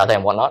touch with each other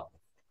and whatnot.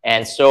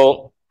 And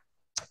so,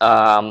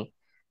 so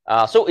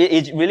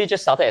it really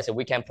just started as a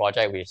weekend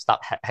project. We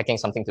start hacking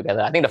something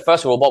together. I think the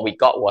first robot we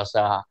got was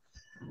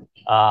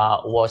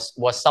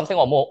something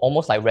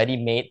almost like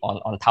ready-made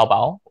on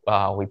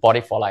Taobao. We bought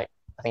it for like,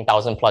 I think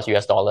 $1,000+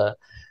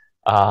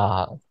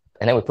 US.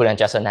 And then we put in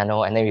just a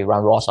Nano, and then we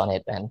run ROS on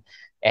it.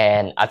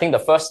 And I think the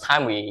first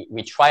time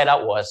we tried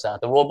out was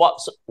the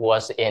robot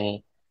was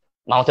in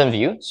Mountain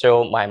View.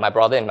 So my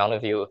brother in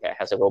Mountain View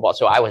has a robot,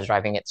 so I was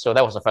driving it. So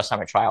that was the first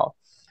time I tried out.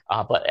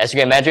 But as you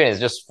can imagine, it's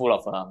just full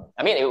of,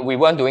 I mean, we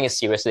weren't doing it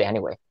seriously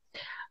anyway.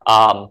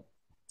 But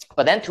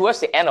then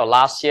towards the end of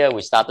last year,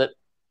 we started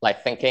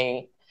like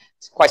thinking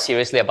quite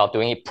seriously about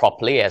doing it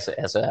properly as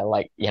a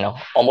like, you know,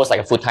 almost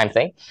like a full-time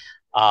thing.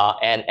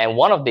 And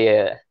one of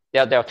there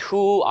are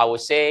two, I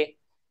would say,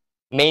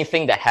 main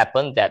thing that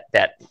happened that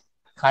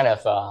kind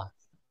of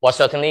was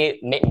certainly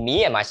made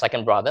me and my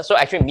second brother. So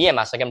actually, me and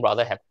my second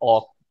brother have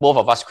both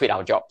of us quit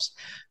our jobs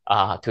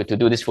to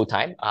do this full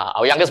time.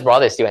 Our youngest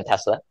brother is still in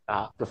Tesla.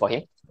 Good for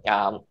him.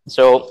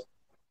 So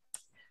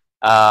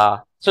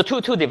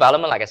two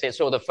development, like I said.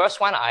 So the first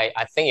one,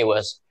 I think it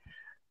was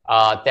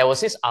there was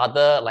this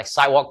other like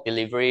sidewalk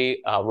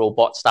delivery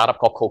robot startup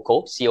called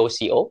Coco,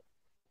 COCO.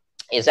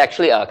 It's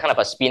actually a kind of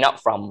a spin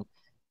out from,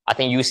 I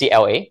think,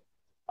 UCLA.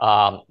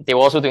 They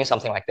were also doing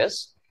something like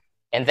this.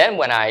 And then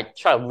when I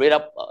try to read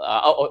up,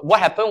 what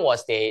happened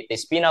was they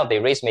spin out, they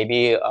raised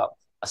maybe a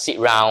seed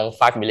round,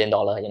 $5 million,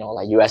 you know,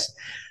 like US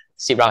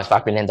seed round is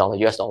 $5 million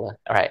US dollar.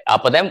 All right.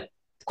 But then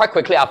quite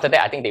quickly after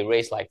that, I think they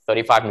raised like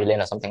 35 million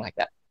or something like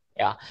that.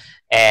 Yeah.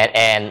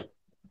 And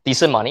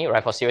decent money,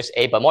 right, for Series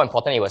A. But more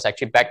importantly, it was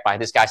actually backed by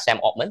this guy, Sam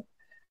Altman,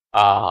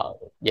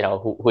 you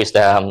know, who is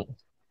the,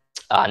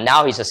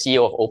 now he's the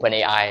CEO of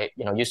OpenAI,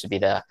 you know, used to be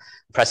the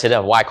president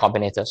of Y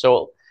Combinator.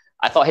 So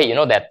I thought, hey, you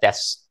know,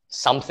 that's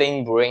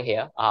something brewing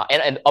here.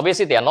 And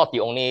obviously, they are not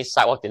the only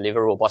sidewalk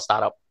delivery robot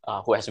startup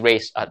who has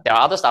raised. There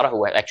are other startups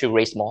who have actually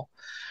raised more.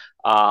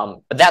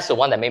 But that's the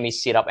one that made me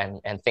sit up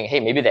and think, hey,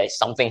 maybe there's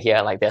something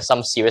here. Like there's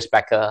some serious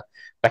backer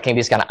backing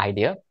this kind of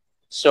idea.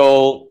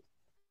 So,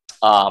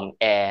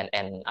 and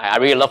I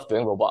really love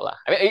doing robot.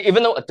 I mean,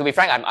 even though, to be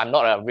frank, I'm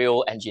not a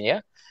real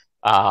engineer.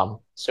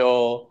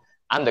 So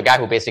I'm the guy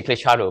who basically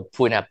try to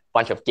put in a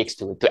bunch of gigs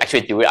to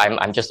actually do it.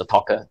 I'm just a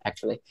talker,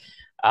 actually.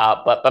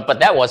 But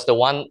that was the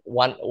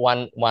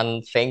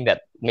one thing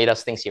that made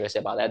us think seriously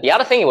about that. The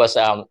other thing was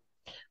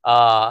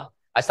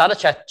I started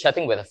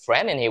chatting with a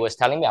friend, and he was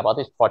telling me about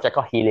this project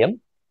called Helium.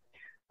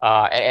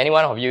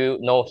 Anyone of you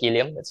know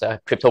Helium? It's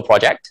a crypto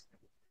project.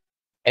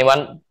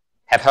 Anyone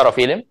have heard of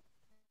Helium?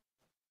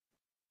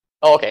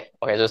 Oh, okay,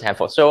 just a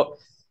handful. So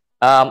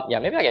yeah,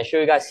 maybe I can show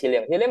you guys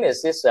Helium. Helium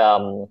is this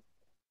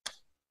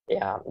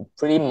yeah,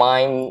 pretty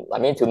mind. I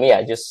mean, to me,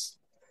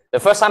 the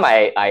first time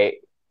I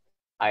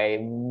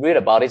read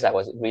about this, I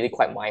was really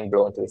quite mind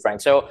blown, to be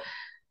frank. So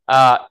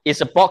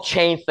it's a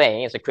blockchain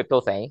thing. It's a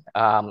crypto thing.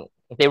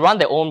 They run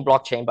their own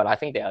blockchain, but I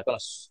think they are going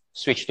to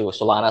switch to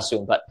Solana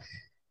soon. But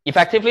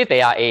effectively,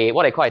 they are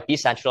what they call a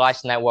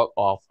decentralized network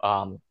of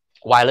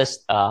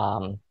wireless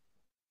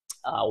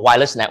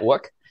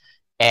network.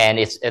 And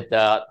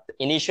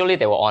initially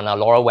they were on a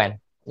LoRaWAN.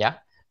 Yeah.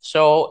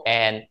 So,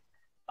 and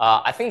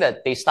I think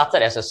that they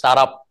started as a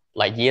startup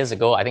like years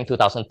ago, I think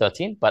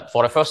 2013. But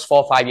for the first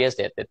 4 or 5 years,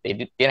 they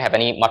didn't have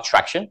any much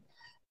traction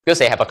because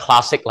they have a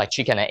classic like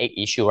chicken and egg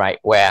issue, right?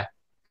 Where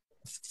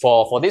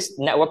for this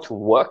network to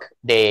work,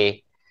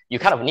 you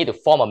kind of need to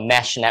form a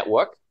mesh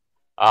network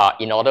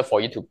in order for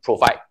you to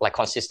provide like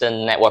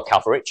consistent network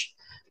coverage.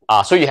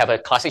 So you have a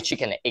classic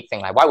chicken and egg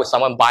thing. Like, why would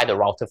someone buy the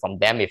router from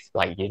them if,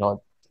 like, you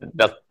know,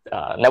 the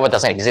network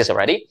doesn't exist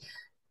already?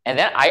 And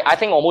then I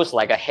think almost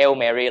like a Hail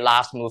Mary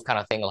last move kind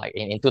of thing, like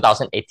in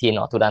 2018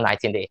 or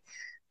 2019,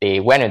 they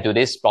went into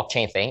this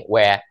blockchain thing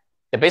where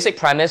the basic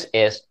premise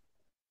is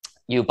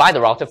you buy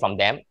the router from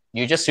them,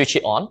 you just switch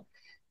it on,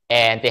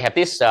 and they have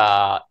this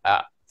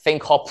thing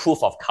called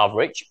proof of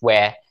coverage,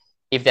 where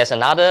if there's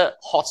another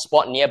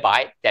hotspot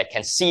nearby that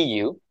can see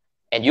you,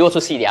 and you also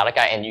see the other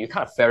guy, and you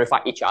kind of verify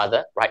each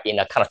other, right, in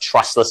a kind of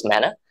trustless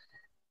manner,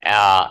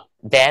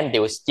 then they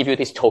will give you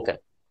this token,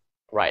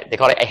 right? They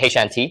call it a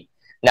HNT.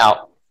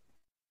 Now,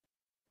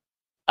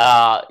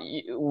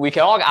 we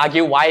can all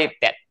argue why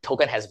that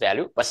token has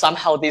value, but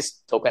somehow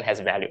this token has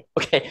value,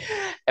 okay?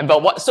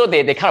 So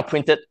they kind of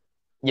printed,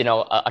 you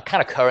know, a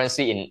kind of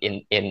currency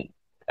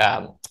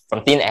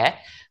from thin air.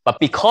 But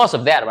because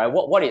of that, right,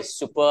 what is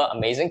super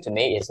amazing to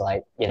me is,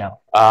 like, you know,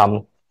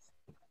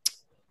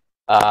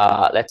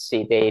 let's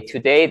see,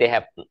 today they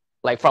have,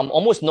 like, from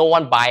almost no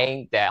one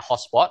buying their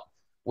hotspot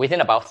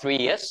within about 3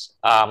 years,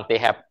 they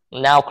have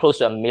now close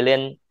to 1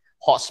 million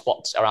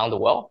hotspots around the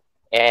world.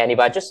 And if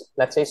I just,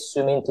 let's say,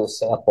 zoom into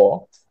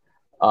Singapore,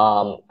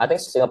 I think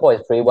Singapore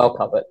is pretty well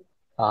covered.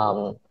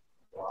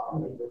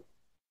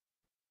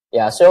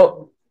 Yeah,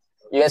 so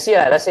you can see,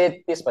 let's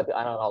say this, but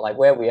I don't know, like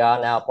where we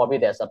are now, probably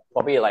there's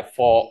probably like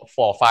four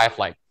or five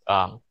like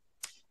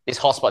these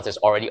hotspots is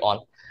already on.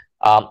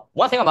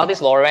 One thing about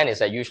this lower end is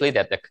that usually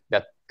that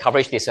the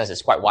coverage distance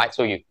is quite wide,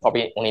 so you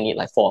probably only need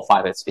like 4 or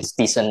 5. It's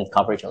decent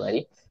coverage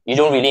already. You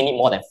don't really need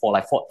more than 4.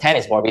 Like 10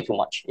 is probably too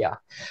much. Yeah.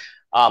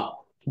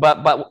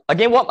 But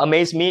again, what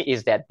amazed me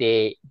is that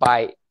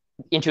by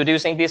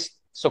introducing this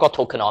so-called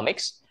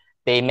tokenomics,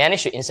 they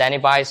managed to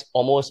incentivize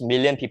almost 1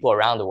 million people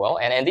around the world,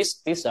 and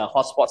these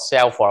hotspots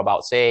sell for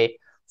about say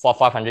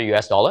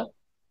 $400-500.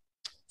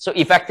 So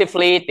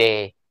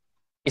effectively,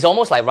 it's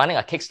almost like running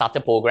a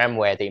Kickstarter program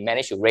where they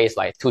managed to raise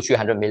like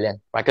 200-300 million,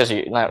 right? Because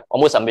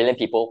almost 1 million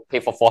people pay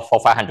for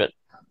 500.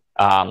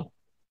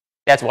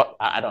 That's what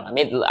I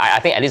mean. I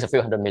think at least a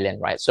few hundred million,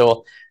 right?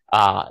 So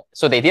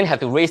they didn't have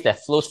to raise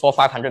those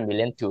 400-500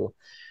 million to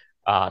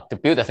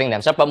build the thing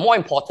themselves. But more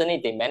importantly,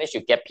 they managed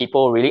to get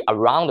people really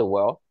around the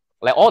world,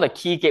 like all the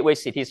key gateway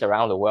cities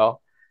around the world.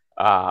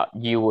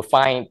 You will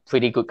find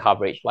pretty good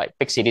coverage, like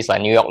big cities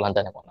like New York,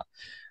 London, and whatnot.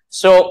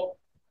 So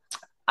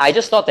I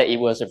just thought that it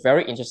was a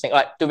very interesting.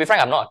 Like, to be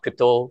frank, I'm not a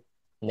crypto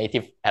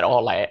native at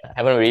all. Like, I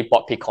haven't really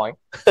bought Bitcoin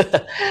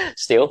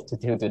still to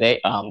today.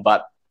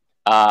 But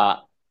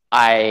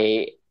I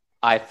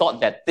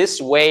thought that this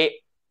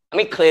way, I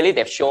mean, clearly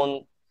they've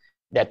shown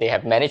that they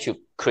have managed to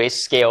create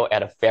scale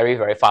at a very,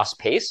 very fast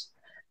pace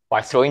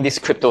by throwing this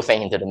crypto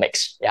thing into the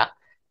mix. Yeah.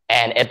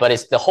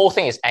 But the whole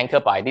thing is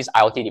anchored by these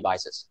IoT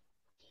devices.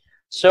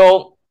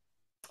 So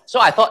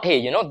I thought,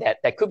 hey,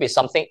 that could be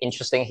something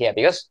interesting here,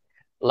 because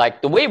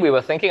like the way we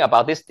were thinking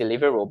about this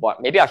delivery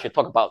robot, maybe I should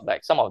talk about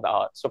like some of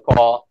the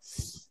so-called,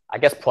 I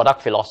guess,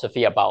 product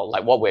philosophy about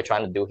like what we're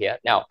trying to do here.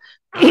 Now,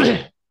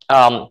 there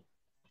are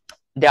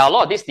a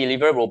lot of these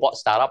delivery robot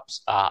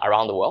startups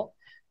around the world.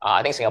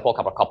 I think Singapore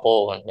have a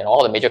couple, and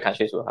all the major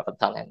countries will have a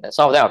ton, and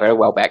some of them are very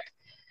well backed.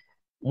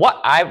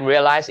 What I've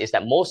realized is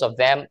that most of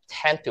them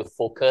tend to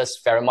focus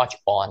very much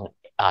on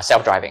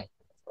self-driving,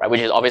 right?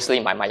 Which is obviously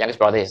my youngest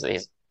brother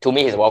is to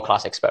me, he's a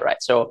world-class expert,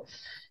 right? So,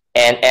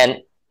 and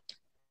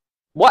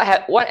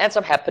what ends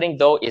up happening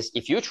though is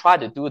if you try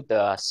to do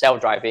the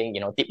self-driving,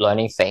 deep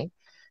learning thing,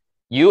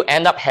 you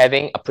end up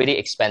having a pretty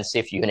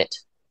expensive unit,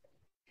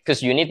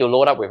 because you need to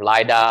load up with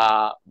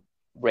LiDAR,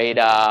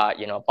 radar,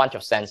 a bunch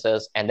of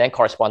sensors, and then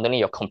correspondingly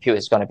your compute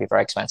is going to be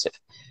very expensive,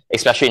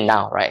 especially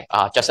now, right?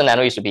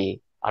 Just.nano used to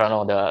be, I don't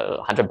know,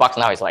 the $100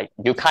 now is like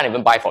you can't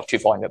even buy for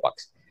 $300-400.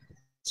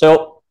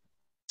 So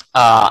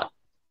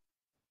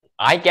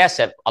I guess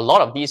that a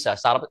lot of these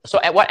startups. So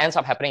what ends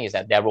up happening is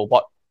that their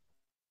robot,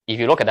 if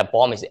you look at the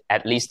BOM, is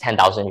at least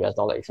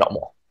 $10,000, if not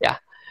more. Yeah.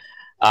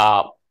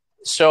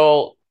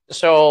 So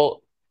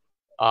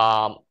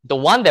the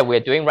one that we're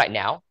doing right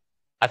now,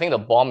 I think the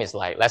BOM is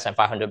like less than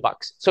 $500.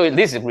 So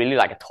this is really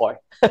like a toy.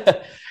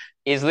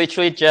 It's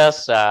literally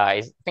just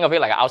think of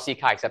it like an RC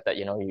car, except that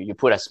you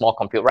put a small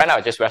compute. Right now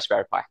it's just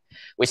Raspberry Pi.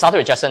 We started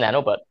with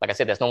Just.nano, but like I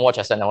said, there's no more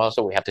Just.nano,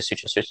 so we have to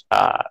switch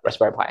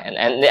Raspberry Pi.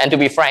 And to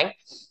be frank,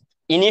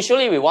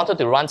 initially we wanted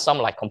to run some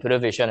like computer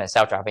vision and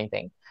self-driving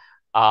thing.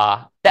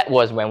 That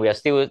was when we are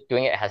still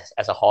doing it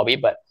as a hobby.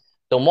 But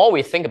the more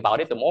we think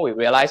about it, the more we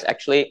realize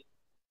actually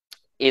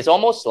it's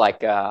almost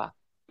like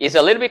it's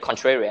a little bit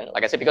contrarian,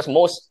 like I said, because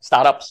most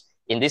startups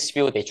in this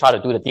field, they try to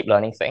do the deep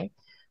learning thing.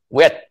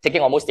 We're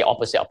taking almost the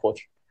opposite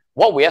approach.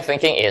 What we are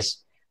thinking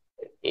is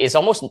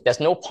almost there's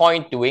no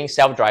point doing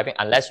self-driving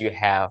unless you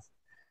have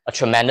a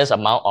tremendous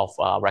amount of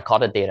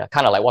recorded data,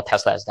 kind of like what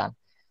Tesla has done.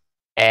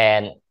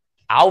 And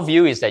our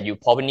view is that you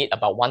probably need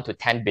about 1 to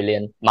 10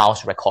 billion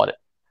miles recorded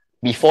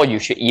before you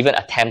should even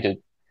attempt to,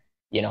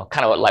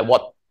 kind of like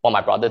what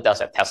my brother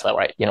does at Tesla,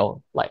 right?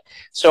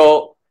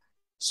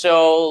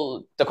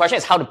 So the question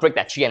is how to break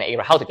that G&A,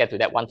 right? How to get to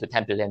that 1 to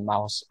 10 billion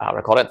miles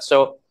recorded.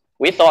 So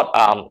we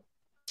thought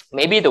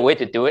maybe the way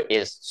to do it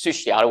is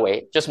switch the other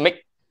way. Just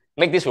make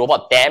this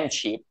robot damn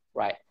cheap,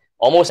 right?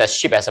 Almost as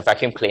cheap as a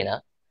vacuum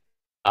cleaner,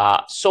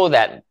 so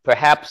that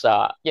perhaps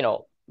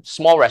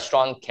small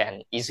restaurant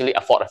can easily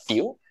afford a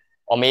few,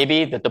 or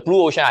maybe the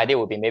blue ocean idea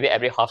would be maybe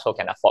every household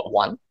can afford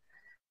one.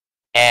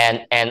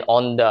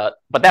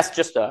 But that's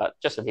just a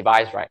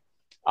device, right?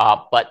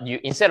 But you,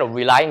 instead of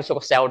relying sort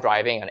of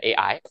self-driving and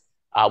AI,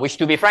 which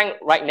to be frank,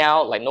 right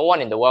now, like no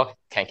one in the world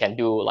can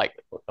do like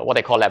what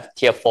they call like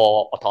tier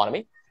 4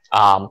 autonomy.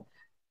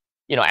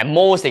 And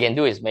most they can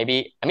do is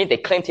maybe, I mean, they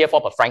claim tier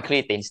 4, but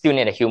frankly, they still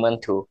need a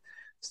human to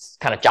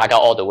kind of jog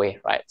out all the way,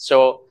 right?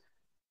 So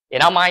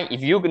in our mind,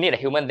 if you need a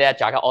human there,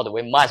 jog out all the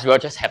way, might as well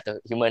just have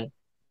the human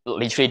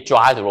literally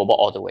drive the robot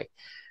all the way.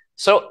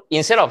 So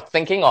instead of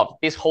thinking of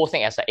this whole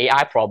thing as an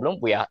AI problem,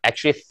 we are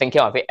actually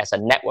thinking of it as a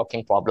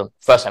networking problem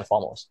first and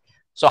foremost.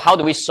 So how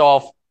do we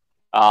solve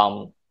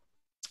 4G?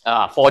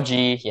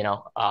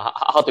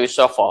 How do we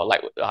solve for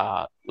like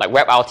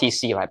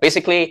WebRTC? Right?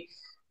 Basically,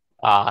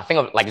 think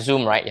of like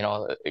Zoom, right?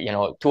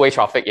 Two-way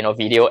traffic,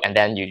 video, and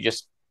then you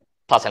just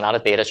plus another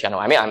data channel.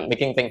 I mean, I'm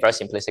making things very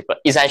simplistic, but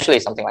essentially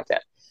something like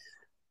that.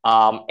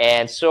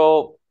 And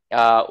so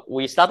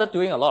we started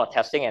doing a lot of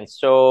testing, and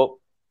so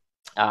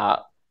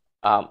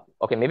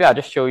okay, maybe I'll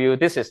just show you.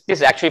 This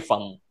is actually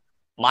from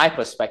my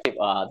perspective.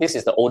 This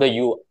is the older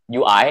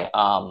UI.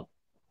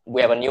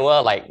 We have a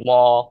newer, like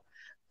more,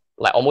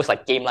 like almost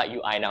like game-like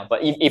UI now, but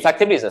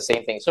effectively it's the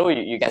same thing. So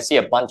you can see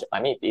a bunch. I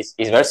mean, it's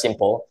very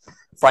simple.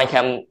 Front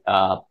cam,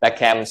 back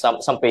cam,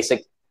 some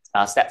basic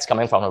stats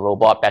coming from the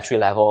robot, battery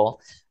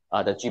level,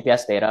 the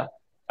GPS data.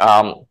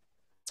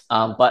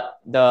 But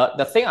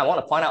the thing I want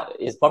to point out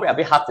is probably a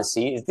bit hard to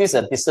see. Is this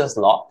a distance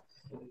log?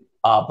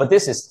 But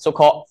this is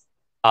so-called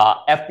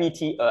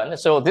FBT earn.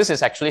 So this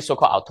is actually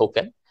so-called our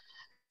token.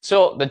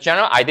 So the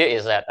general idea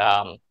is that,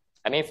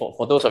 I mean,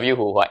 for those of you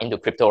who are into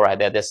crypto, right,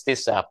 there's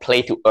this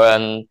play to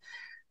earn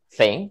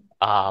thing.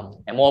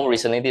 And more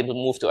recently, they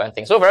moved to earn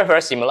thing. So very,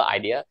 very similar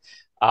idea.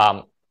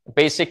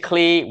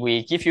 Basically,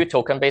 we give you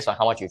token based on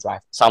how much you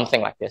drive,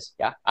 something like this.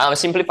 Yeah, I'm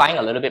simplifying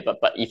a little bit,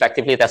 but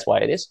effectively, that's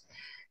what it is.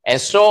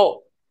 And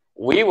so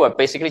we were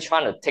basically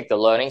trying to take the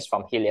learnings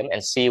from Helium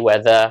and see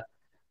whether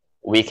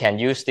we can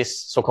use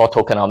this so-called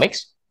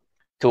tokenomics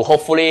to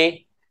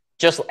hopefully,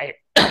 just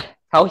like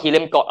how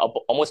Helium got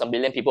almost 1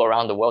 million people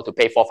around the world to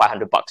pay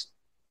 $400-500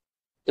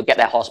 to get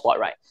that hotspot,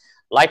 right?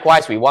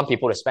 Likewise, we want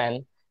people to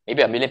spend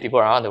maybe 1 million people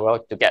around the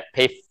world to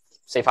pay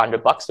say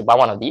 $500 to buy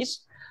one of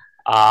these.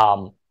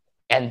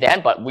 And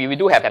then, but we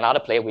do have another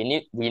play. We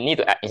need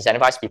to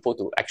incentivize people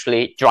to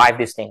actually drive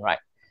this thing, right?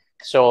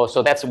 So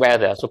that's where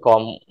the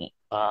so-called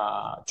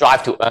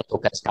drive to earn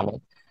tokens come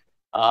in.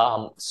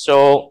 Not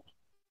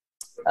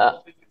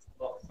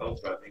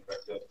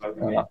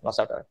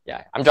self-driving.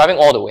 Yeah, I'm driving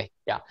all the way.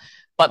 Yeah,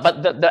 but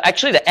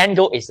actually the end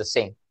goal is the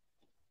same.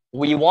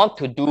 We want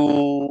to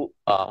do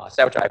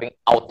self-driving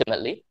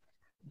ultimately,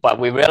 but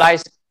we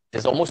realize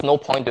there's almost no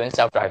point doing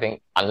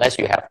self-driving unless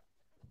you have,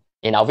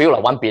 in our view,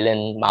 like 1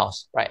 billion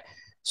miles, right?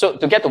 So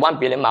to get to 1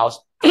 billion miles,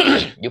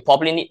 you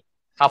probably need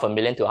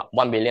 500,000 to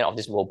 1 billion of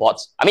these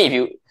robots. I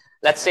mean,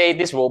 let's say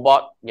this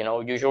robot,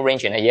 usual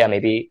range in a year,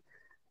 maybe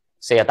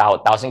say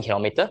 1,000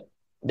 kilometers,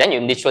 then you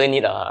literally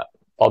need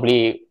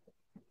probably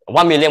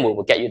 1 million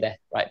will get you there,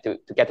 right? To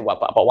get to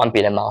about 1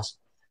 billion miles.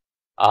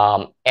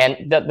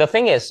 And the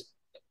thing is,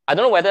 I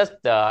don't know whether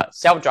the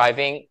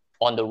self-driving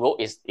on the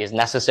road is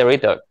necessary.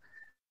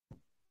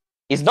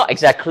 It's not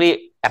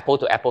exactly apple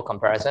to apple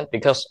comparison,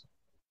 because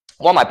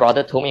what my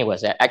brother told me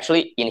was that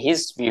actually, in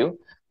his view,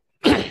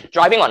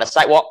 driving on a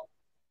sidewalk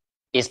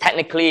is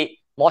technically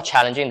more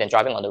challenging than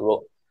driving on the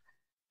road.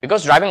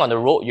 Because driving on the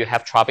road, you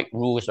have traffic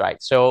rules,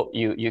 right? So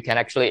you can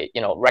actually,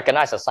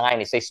 recognize a sign,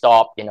 it says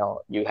stop,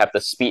 you have the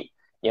speed,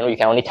 you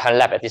can only turn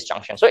left at this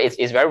junction. So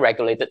it's very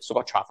regulated,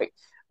 so-called traffic.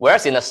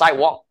 Whereas in a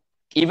sidewalk,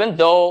 even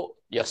though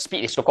your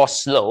speed is so-called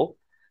slow,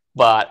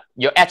 but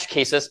your edge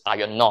cases are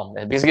your norm.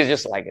 Basically,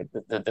 just like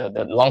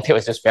the long tail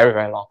is just very,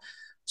 very long.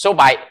 So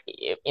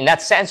in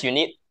that sense, you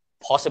need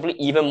possibly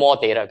even more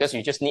data, because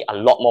you just need a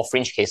lot more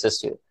fringe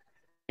cases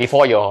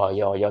before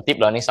your deep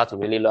learning start to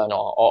really learn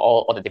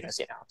all the different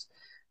scenarios.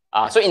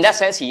 So in that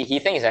sense, he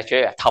thinks it's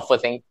actually a tougher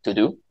thing to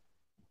do.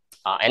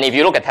 And if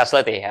you look at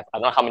Tesla, they have, I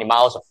don't know how many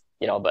miles of,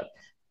 but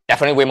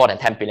definitely way more than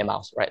 10 billion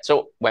miles, right?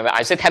 So when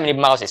I say 10 million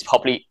miles, it's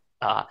probably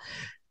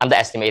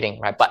underestimating,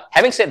 right? But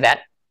having said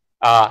that,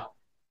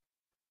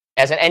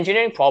 as an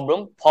engineering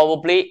problem,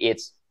 probably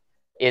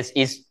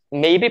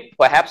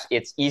perhaps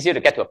it's easier to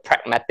get to a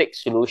pragmatic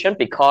solution,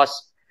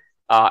 because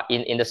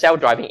in the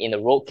self-driving, in the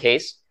road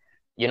case,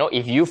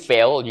 if you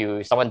fail,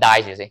 someone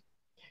dies, you see.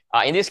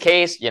 In this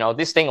case,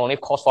 this thing only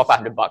costs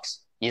 $400-500.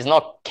 It's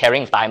not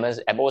carrying diamonds.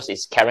 At most,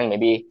 it's carrying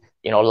maybe,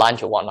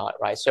 lunch or whatnot,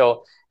 right?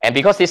 So, and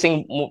because this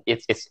thing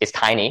it's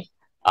tiny,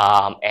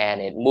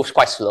 and it moves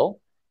quite slow,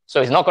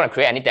 so it's not going to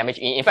create any damage.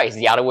 In fact, it's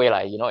the other way,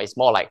 like, it's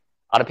more like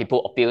other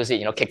people abuse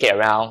it, kick it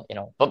around,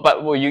 but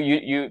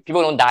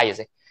people don't die, you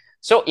see.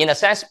 So in a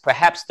sense,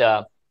 perhaps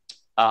the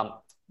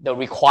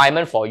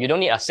requirement for, you don't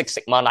need a Six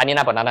Sigma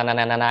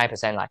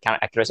 99.9999% like kind of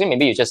accuracy.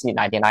 Maybe you just need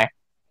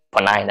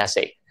 99.9, let's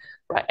say,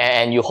 right?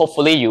 And you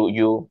hopefully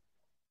you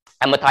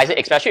amortize it,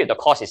 especially if the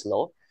cost is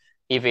low.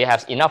 If it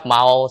has enough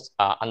miles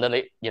under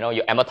the, you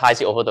amortize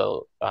it over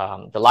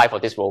the life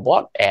of this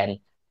robot, and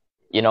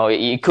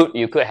you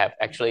could have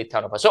actually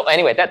turned over. So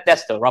anyway,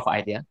 that's the rough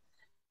idea.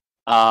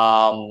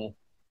 What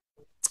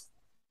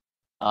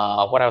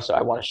else do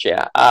I want to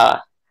share?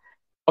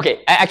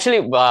 Okay,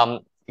 actually,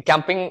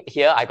 camping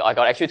here, I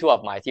got actually two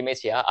of my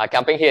teammates here.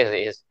 Camping here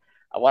is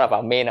one of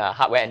our main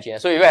hardware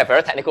engineers. So if you have a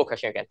very technical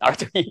question, you can direct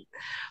to me.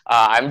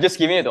 I'm just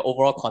giving you the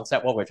overall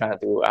concept, what we're trying to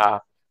do.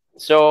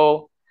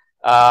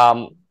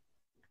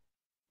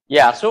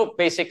 Yeah, so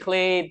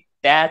basically,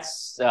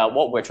 that's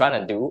what we're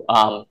trying to do.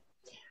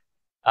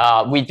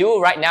 We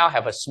do right now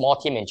have a small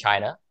team in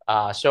China.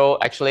 So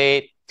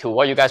actually, to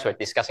what you guys were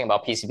discussing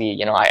about PCB,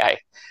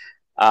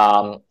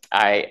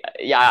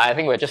 I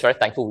think we're just very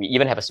thankful we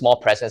even have a small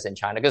presence in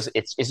China, because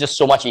it's just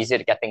so much easier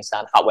to get things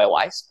done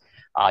hardware-wise.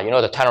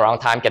 The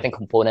turnaround time, getting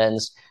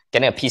components,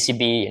 getting a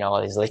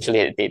PCB, is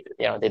literally, they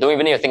don't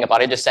even need to think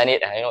about it, just send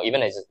it, and,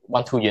 even if it's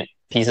 1-2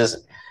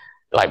 pieces,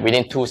 like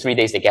within 2-3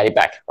 days, they get it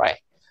back, right?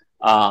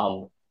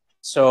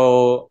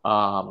 So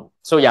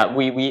yeah,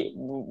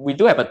 we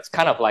do have a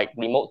kind of like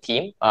remote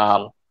team,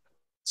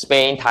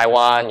 Spain,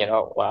 Taiwan,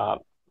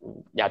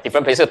 yeah,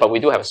 different places, but we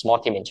do have a small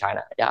team in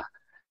China, yeah.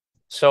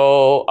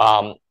 So,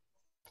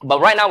 but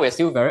right now we're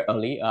still very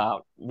early.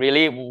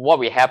 Really, what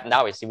we have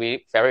now is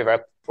really very, very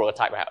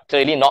prototype, right?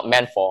 Clearly not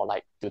meant for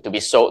like to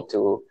be sold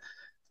to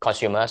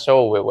consumers.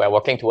 So we're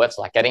working towards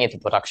like getting into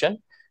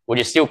production, which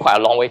is still quite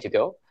a long way to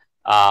go.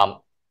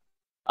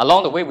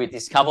 Along the way, we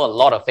discover a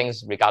lot of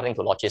things regarding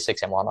to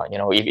logistics and whatnot.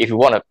 If you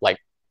want to like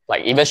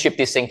even ship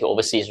this thing to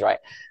overseas, right?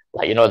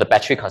 Like, the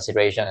battery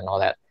consideration and all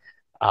that.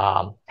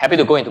 Happy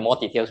to go into more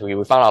details. We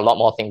found out a lot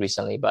more things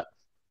recently, but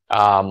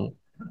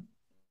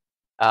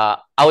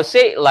I would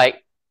say,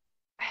 like,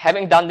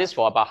 having done this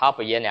for about half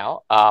a year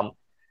now,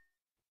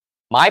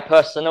 my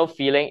personal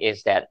feeling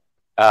is that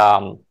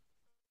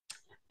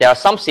there are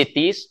some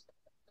cities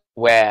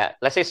where,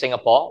 let's say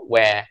Singapore,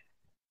 where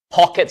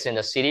pockets in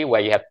the city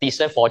where you have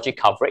decent 4G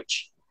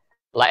coverage.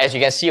 Like, as you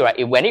can see,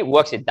 right, when it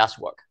works, it does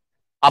work.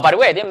 By the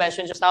way, I didn't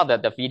mention just now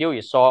that the video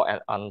you saw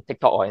on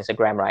TikTok or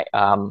Instagram, right?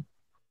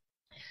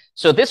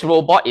 So this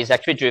robot is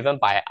actually driven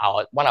by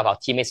one of our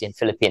teammates in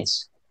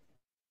Philippines.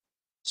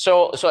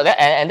 So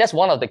that's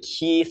one of the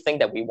key things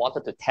that we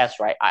wanted to test,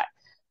 right?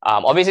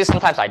 Obviously,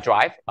 sometimes I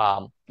drive.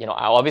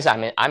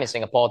 Obviously, I'm in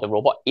Singapore. The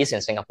robot is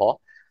in Singapore.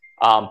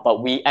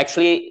 But we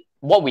actually,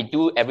 what we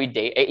do every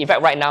day, in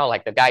fact, right now,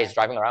 like the guy is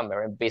driving around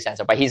Marine Bay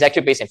Center, but he's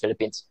actually based in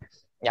Philippines.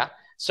 Yeah.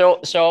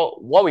 So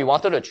what we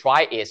wanted to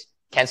try is,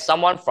 can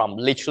someone from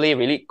literally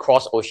really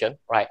cross ocean,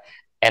 right,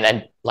 and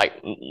then like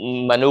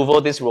maneuver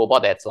this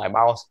robot that's like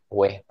miles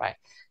away, right?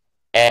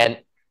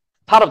 And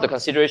part of the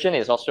consideration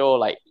is also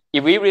like,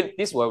 if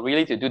this were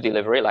really to do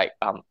delivery, like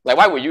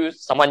why would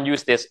someone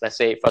use this, let's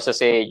say, versus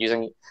say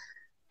using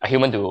a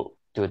human to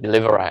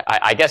deliver, right?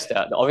 I guess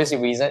the obvious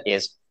reason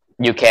is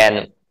you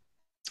can,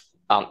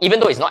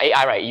 even though it's not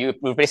AI, right, you're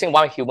replacing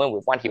one human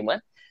with one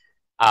human.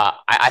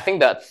 I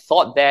think the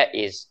thought there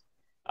is,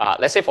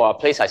 let's say for a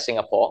place like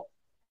Singapore,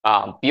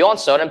 beyond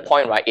certain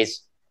point, right,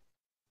 is,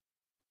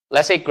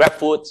 let's say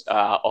GrabFood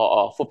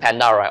or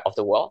Foodpanda, right, of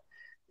the world,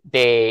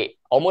 they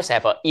almost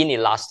have an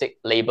inelastic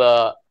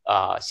labor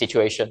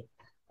situation.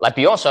 Like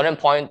beyond certain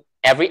point,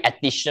 every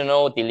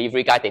additional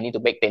delivery guy they need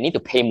to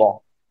pay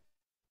more.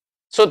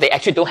 So they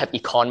actually don't have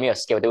economy of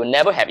scale. They will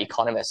never have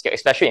economy of scale,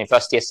 especially in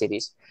first-tier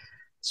cities.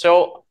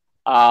 So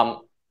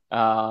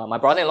my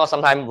brother-in-law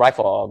sometimes ride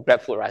for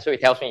GrabFood, right? So he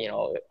tells me,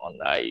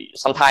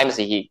 sometimes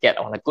he get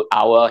on a good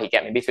hour, he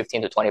get maybe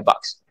 15 to 20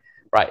 bucks,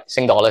 right?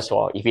 Sing dollars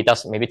for if he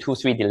does maybe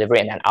 2-3 delivery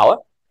in an hour.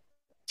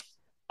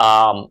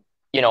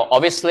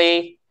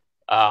 Obviously,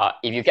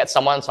 if you get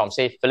someone from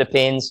say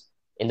Philippines,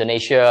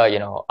 Indonesia, you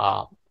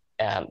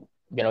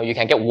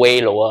can get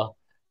way lower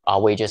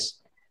wages.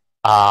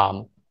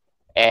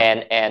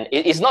 And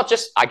it's not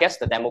just, I guess,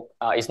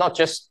 it's not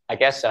just, I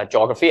guess,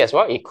 geography as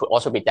well. It could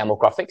also be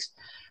demographics.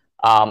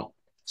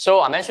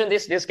 So I mentioned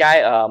this guy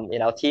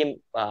in our team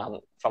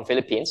from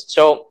Philippines.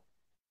 So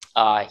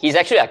he's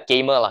actually a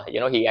gamer.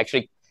 He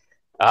actually,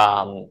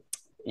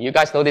 you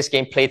guys know this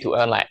game, Play to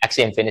Earn, like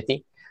Axie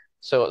Infinity.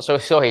 So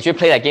he actually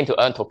played that game to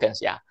earn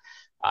tokens, yeah.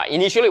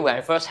 Initially, when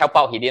I first helped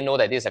out, he didn't know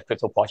that this is a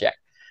crypto project.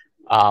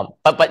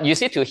 But you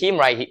see, to him,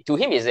 right,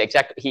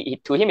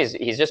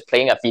 he's just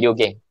playing a video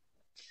game.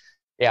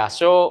 Yeah,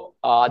 so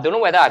I don't know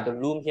whether I have the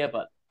room here,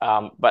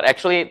 but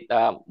actually,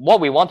 what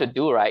we want to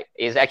do, right,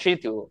 is actually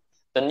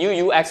the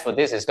new UX for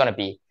this is going to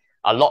be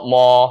a lot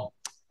more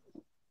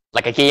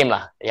like a game,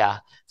 yeah.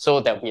 So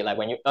there'll be like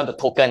when you earn the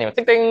token,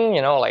 ding, ding,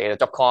 like the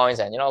drop coins,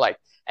 and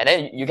and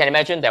then you can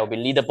imagine there will be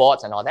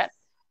leaderboards and all that.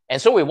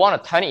 And so we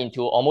want to turn it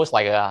into almost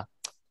like a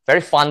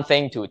very fun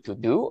thing to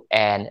do,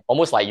 and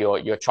almost like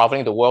you're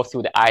traveling the world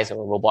through the eyes of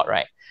a robot,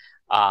 right?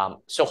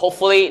 So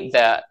hopefully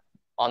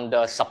on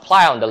the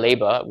supply on the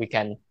labor, we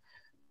can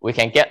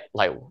get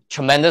like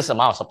tremendous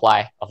amount of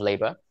supply of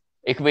labor.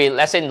 It could be,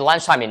 let's say,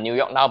 lunchtime in New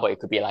York now, but it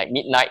could be like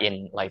midnight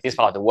in like this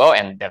part of the world,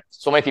 and there are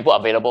so many people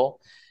available.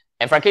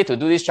 And frankly, to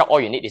do this job, all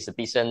you need is a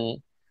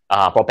decent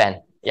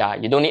broadband. Yeah,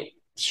 you don't need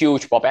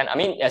huge broadband. I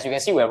mean, as you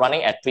can see, we're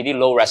running at pretty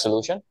low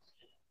resolution.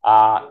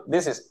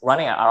 This is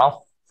running at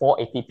around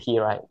 480p,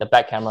 right? The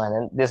back camera, and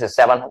then this is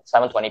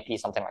 720p,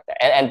 something like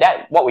that. And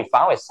that, what we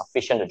found, is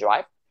sufficient to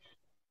drive.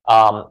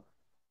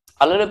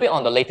 A little bit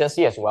on the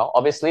latency as well.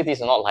 Obviously, this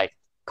is not like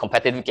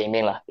competitive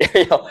gaming,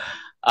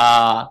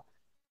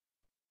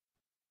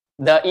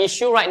 the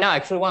issue right now,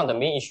 actually, one of the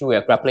main issues we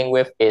are grappling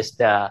with is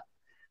the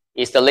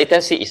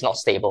latency is not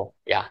stable.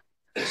 Yeah,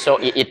 so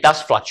it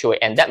does fluctuate,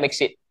 and that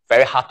makes it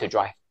very hard to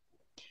drive.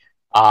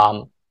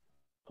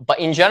 But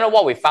in general,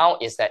 what we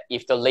found is that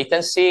if the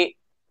latency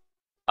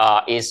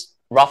is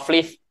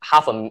roughly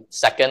half a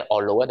second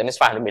or lower, that means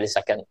 500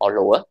 milliseconds or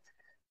lower.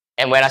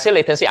 And when I say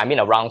latency, I mean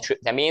a round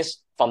trip. That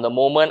means from the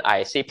moment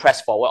I say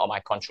press forward on my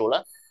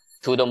controller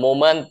to the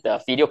moment the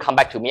video come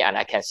back to me and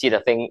I can see the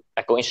thing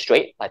going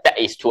straight, like that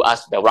is to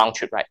us the round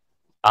trip, right?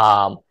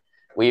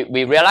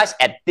 we realized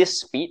at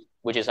this speed,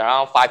 which is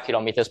around 5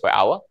 kilometers per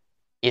hour,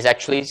 is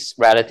actually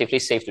relatively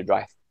safe to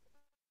drive.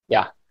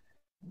 Yeah.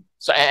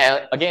 So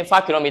and again,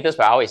 5 kilometers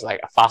per hour is like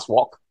a fast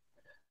walk.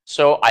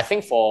 So I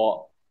think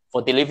for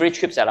delivery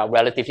trips that are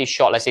relatively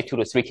short, let's say 2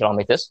 to 3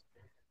 kilometers,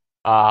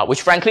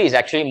 which frankly is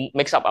actually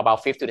makes up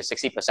about 50 to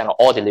 60% of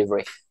all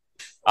delivery.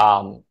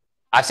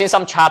 I've seen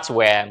some charts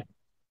where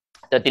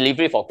the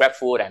delivery for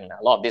GrabFood and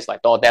a lot of this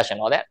like DoorDash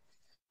and all that,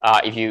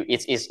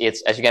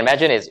 it's as you can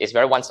imagine, it's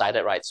very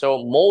one-sided, right?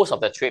 So most of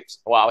the trips,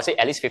 well, I would say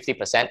at least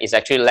 50% is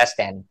actually less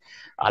than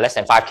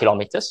 5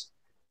 kilometers.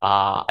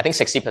 I think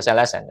 60%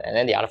 less, and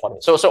then the other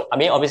 40. So I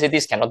mean, obviously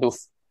this cannot do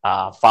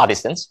far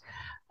distance.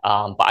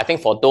 But I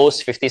think for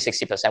those 50,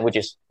 60%, which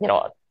is, you know,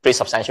 a pretty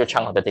substantial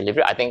chunk of the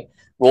delivery, I think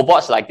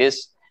robots like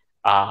this,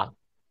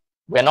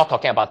 we're not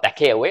talking about a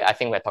decade away. I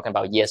think we're talking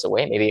about years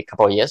away, maybe a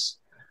couple of years.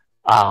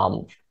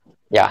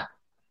 Yeah.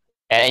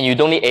 And you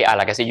don't need AI,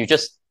 like I said,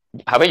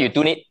 however, you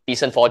do need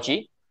decent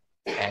 4G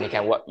and it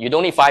can work. You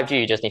don't need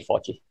 5G, you just need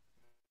 4G.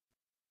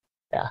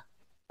 Yeah.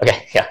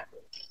 Okay, yeah.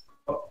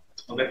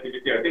 On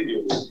activity, I think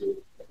you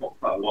talk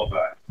a lot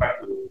about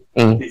trying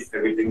to piece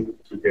everything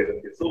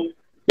together. So,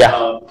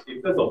 yeah.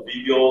 In terms of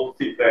video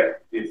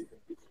feedback, is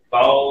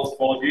about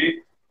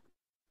 4G?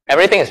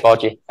 Everything is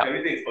 4G. Yeah.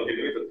 Everything is 4G.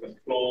 You need to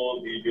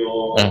control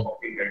video,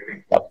 talking,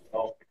 everything. Yep.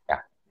 Oh. Yeah.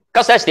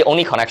 Because that's the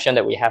only connection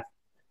that we have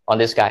on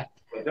this guy.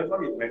 But just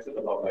what you mentioned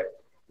about like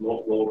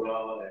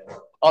LoRa and...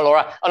 Oh,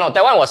 LoRa. Oh, no,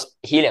 that one was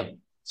Helium.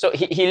 So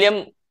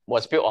Helium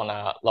was built on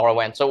a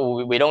LoRaWAN.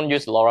 So we don't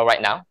use LoRa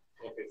right now.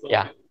 Okay, so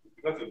yeah.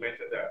 Because you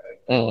mentioned that.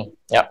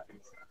 Yeah.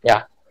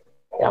 Yeah.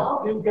 Yeah.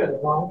 How do you get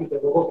around with the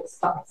robot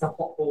stuck in some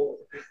pothole?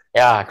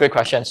 Yeah, great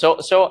question.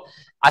 So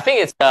I think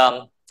it's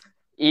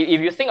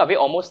if you think of it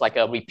almost like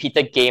a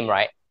repeated game,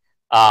 right?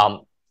 I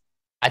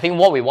think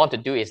what we want to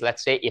do is,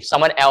 let's say if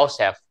someone else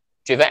have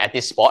driven at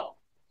this spot,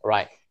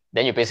 right?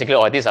 Then you basically,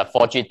 or this is a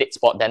 4G dead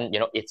spot, then, you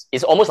know,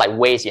 it's almost like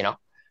Waze, you know,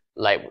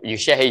 like you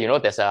share, hey, you know,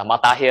 there's a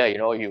Mata here, you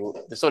know,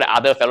 so the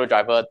other fellow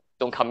driver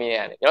don't come in,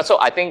 and, you know, so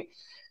I think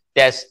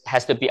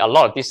has to be a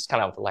lot of this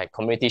kind of like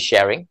community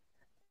sharing.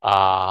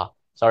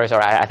 Sorry,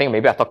 I think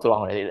maybe I talked too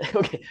long already.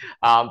 Okay,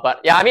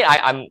 but yeah, I mean,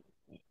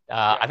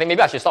 I think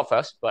maybe I should stop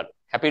first, but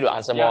happy to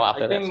answer more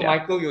after that. I think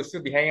Michael, you'll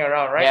still be hanging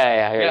around, right?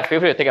 Yeah. Feel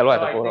free to take a look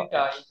at the photo.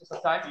 I think in just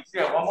of time, we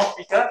still have one more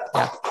speaker.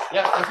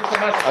 Yeah, thank you so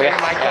much, okay.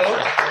 Michael.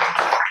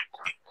 Yeah.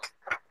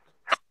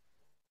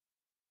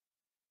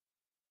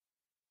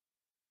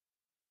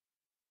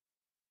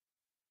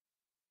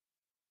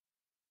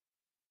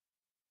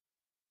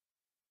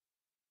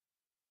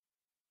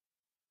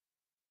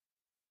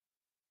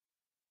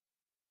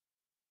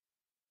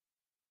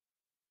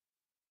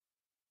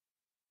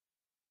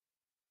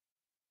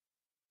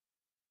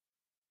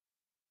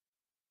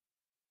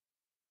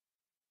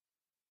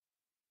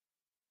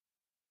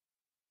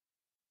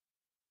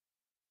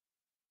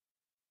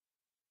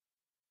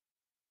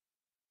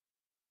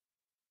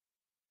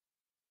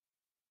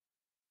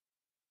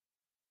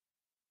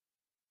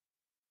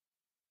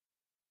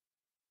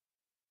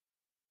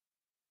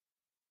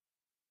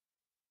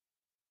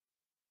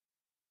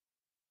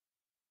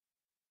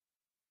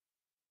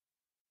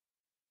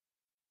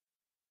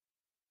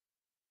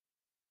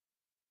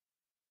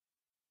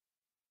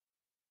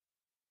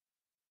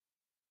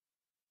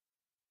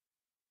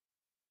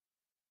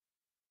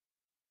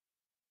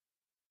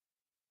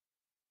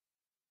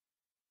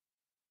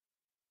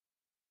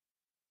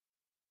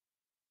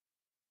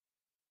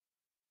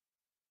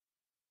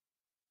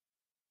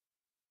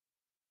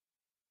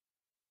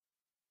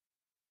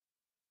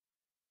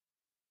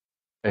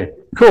 Okay,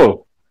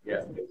 cool.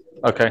 Yeah.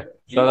 Okay.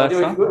 So that's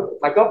good.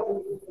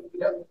 Michael?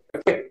 Yeah.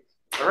 Okay.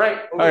 All right.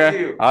 Over to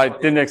you. I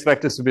didn't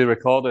expect this to be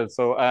recorded.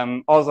 So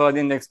also I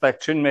didn't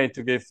expect Chinmay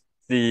to give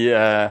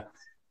the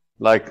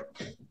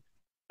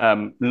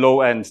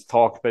low end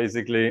talk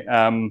basically.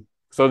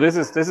 So this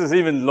is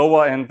even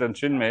lower end than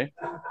Chinmay.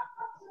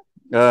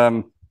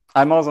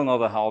 I'm also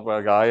not a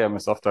hardware guy. I'm a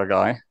software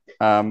guy.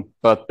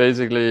 But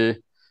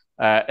basically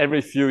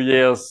every few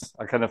years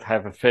I kind of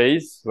have a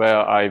phase where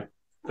I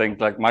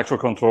think like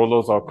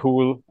microcontrollers are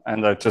cool,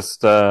 and I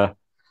just go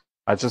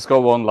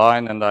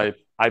online and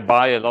I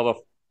buy a lot of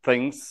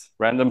things,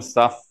 random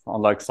stuff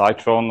on like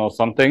Citron or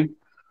something.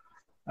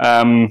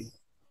 So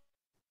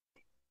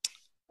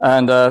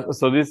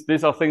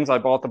these are things I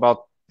bought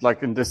about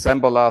like in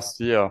December last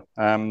year.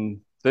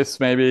 This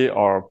maybe,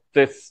 or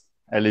this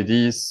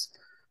LEDs,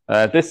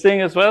 this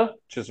thing as well,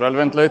 which is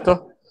relevant later.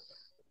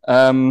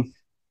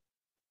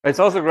 It's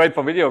also great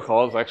for video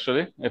calls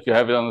actually, if you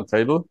have it on the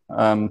table.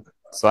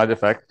 Side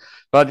effect.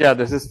 But yeah,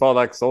 this is for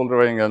like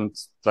soldering and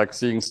like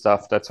seeing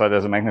stuff. That's why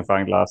there's a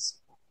magnifying glass.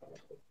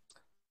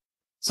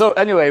 So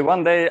anyway,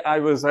 one day I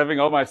was having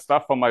all my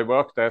stuff on my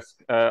work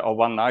desk, or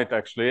one night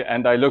actually,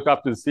 and I look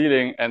up to the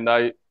ceiling and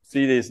I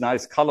see these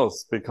nice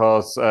colors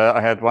because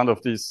I had one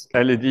of these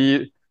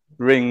LED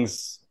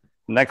rings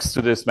next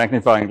to this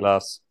magnifying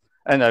glass.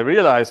 And I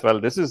realized,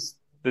 well, this is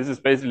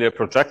basically a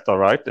projector,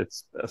 right?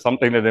 It's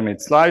something that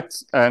emits light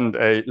and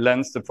a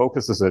lens that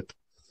focuses it.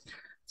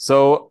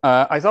 So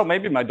I thought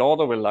maybe my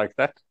daughter will like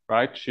that,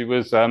 right? She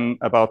was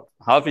about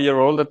half a year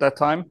old at that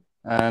time.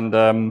 And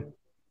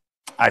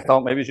I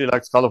thought maybe she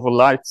likes colorful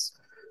lights.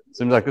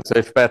 Seems like a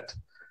safe bet.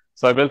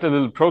 So I built a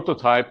little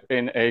prototype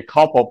in a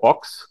cardboard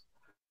box.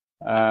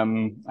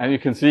 And you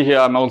can see here,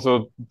 I'm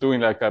also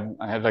doing like I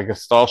have like a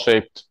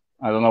star-shaped,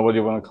 I don't know what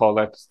you want to call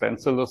that,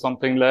 stencil or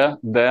something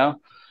there.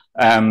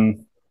 A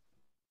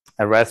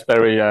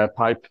Raspberry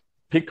Pi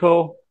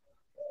Pico.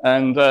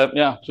 And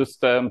yeah,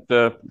 just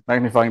the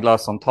magnifying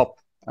glass on top.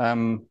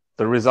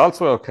 The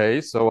results were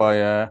okay. So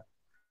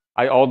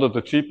I ordered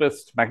the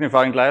cheapest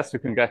magnifying glass you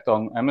can get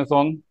on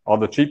Amazon, or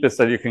the cheapest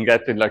that you can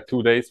get in like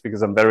 2 days,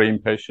 because I'm very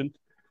impatient.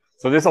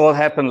 So this all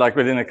happened like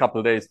within a couple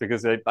of days,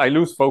 because I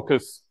lose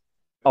focus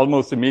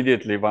almost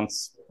immediately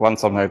once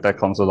something like that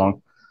comes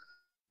along.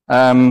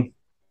 I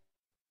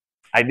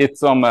did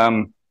some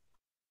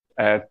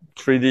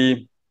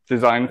 3D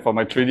design for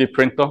my 3D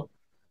printer,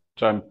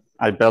 which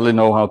I barely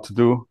know how to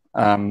do.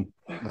 I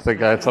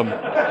think I had some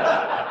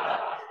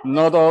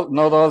not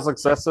all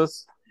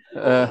successes.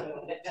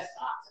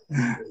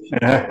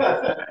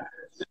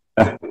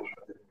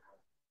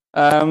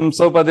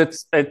 So, but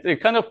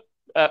it kind of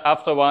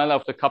after a while,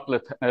 after a couple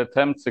of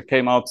attempts, it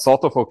came out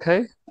sort of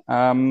okay.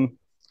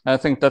 I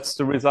think that's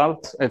the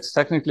result. It's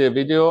technically a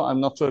video. I'm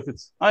not sure if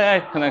it's. Oh yeah, I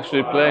can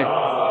actually play.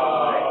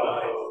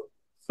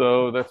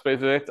 So that's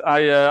basically it.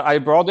 I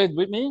brought it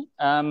with me.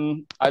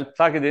 I'll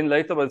plug it in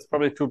later, but it's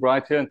probably too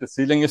bright here and the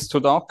ceiling is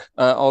too dark.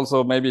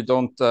 Also, maybe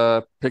don't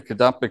pick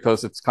it up,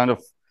 because it's kind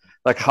of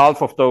like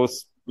half of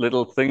those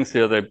little things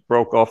here, they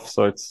broke off.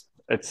 So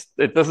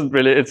it doesn't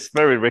really, it's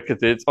very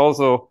rickety. It's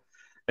also,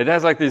 it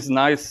has like this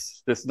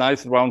nice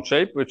round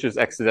shape, which is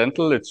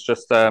accidental. It's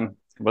just,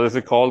 what is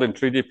it called in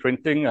 3D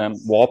printing?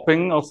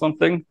 Warping or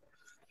something.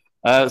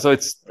 So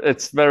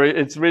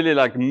it's really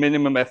like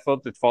minimum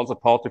effort. It falls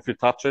apart if you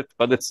touch it,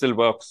 but it still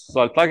works. So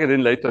I'll plug it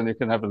in later and you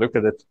can have a look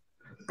at it.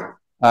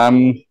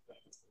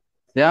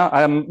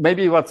 Yeah,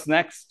 maybe what's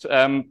next?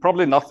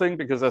 Probably nothing,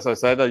 because as I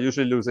said, I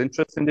usually lose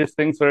interest in these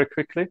things very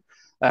quickly.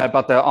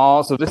 But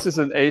so this is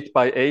an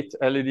 8x8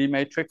 LED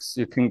matrix.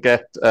 You can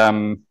get,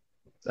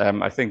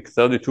 I think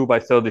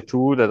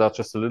 32x32 that are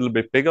just a little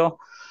bit bigger.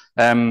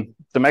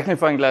 The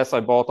magnifying glass I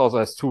bought also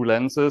has 2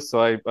 lenses.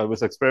 So I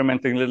was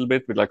experimenting a little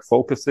bit with like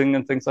focusing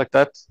and things like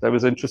that. That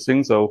was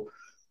interesting. So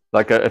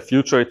like a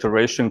future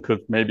iteration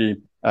could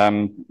maybe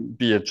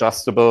be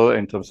adjustable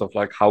in terms of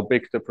like how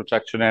big the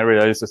projection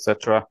area is,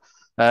 etc.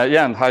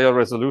 Yeah, and higher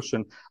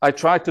resolution. I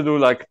tried to do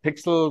like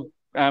pixel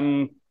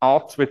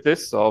art with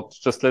this, or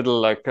just little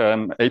like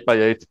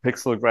 8x8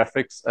 pixel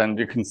graphics, and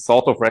you can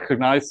sort of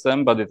recognize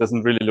them, but it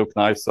doesn't really look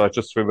nice. So I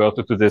just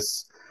reverted to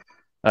this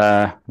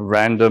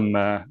random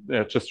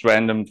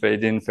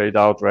fade in, fade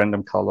out,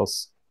 random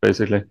colors,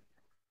 basically.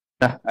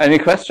 Yeah. Any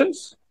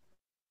questions?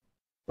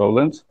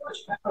 Roland? How much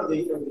power are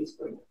the LEDs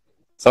putting?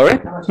 Sorry?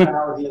 How much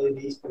power are the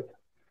LEDs putting?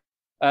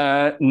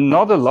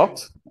 Not a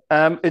lot.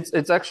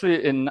 It's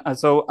actually in.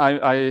 So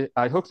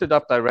I hooked it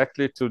up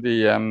directly to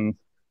the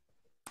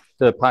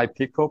Pi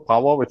Pico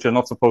power, which you're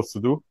not supposed to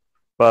do,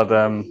 but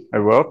it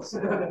works.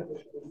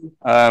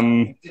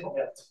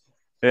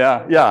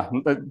 Yeah,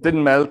 it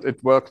didn't melt.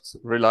 It worked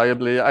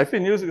reliably. I've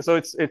been using, so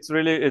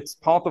it's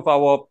part of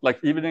our like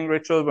evening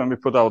ritual when we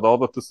put our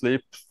daughter to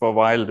sleep for a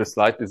while. This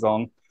light is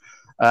on.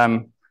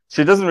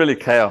 She doesn't really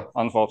care,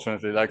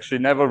 unfortunately. Like she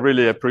never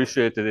really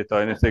appreciated it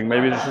or anything.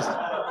 Maybe it's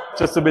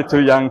just a bit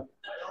too young.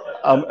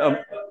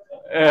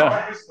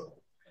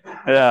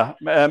 Yeah.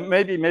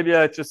 Maybe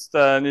I just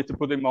need to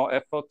put in more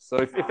effort. So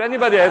if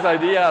anybody has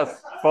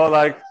ideas for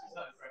like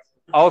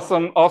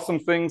awesome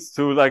things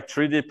to like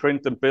 3D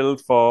print and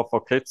build for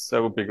kids,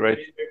 that would be great.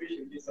 Maybe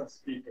you need some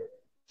speakers.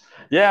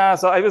 Yeah,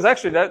 so I was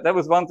actually, that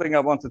was one thing I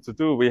wanted to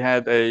do. We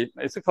had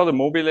it's called a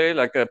mobile,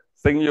 like a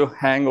thing you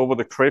hang over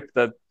the crib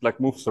that like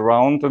moves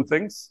around and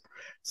things.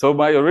 So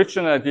my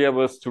original idea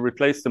was to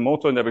replace the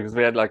motor in there, because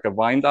we had like a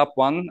wind up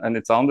one and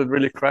it sounded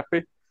really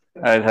crappy.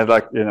 It had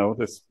like,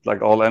 this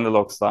like all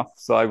analog stuff.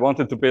 So I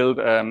wanted to build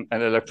an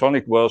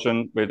electronic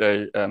version with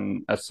a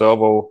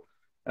servo,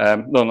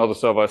 no, not a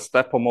servo, a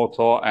stepper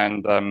motor,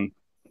 and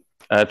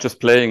just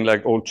playing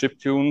like old chip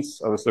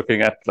tunes. I was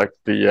looking at like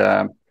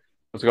the,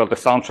 what's it called, the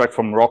soundtrack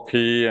from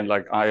Rocky and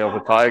like Eye of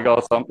a Tiger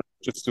or something,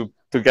 just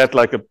to get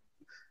like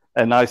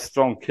a nice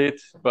strong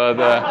kit.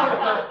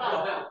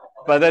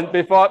 But then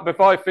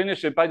before I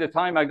finished it, by the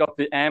time I got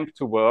the amp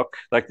to work,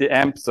 like the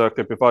amp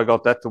circuit, before I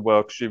got that to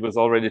work, she was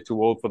already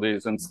too old for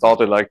these and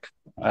started like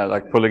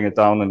pulling it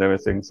down and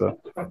everything.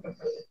 So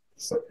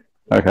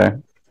okay.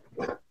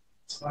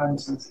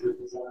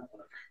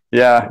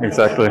 Yeah,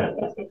 exactly.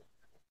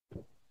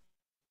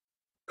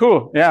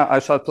 Cool. Yeah, I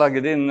shall plug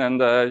it in,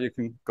 and you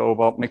can go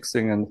about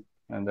mixing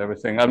and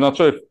everything. I'm not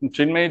sure if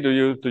Chinmay, do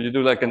you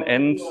do like an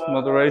end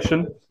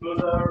moderation?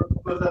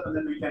 Close up, and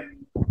then we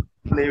can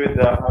play with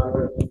the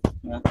hardware.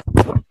 Yeah.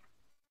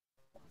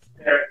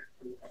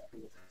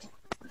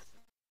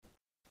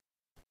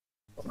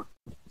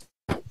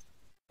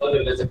 Oh,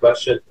 there's a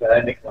question. Can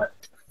I make one?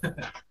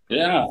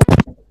 Yeah.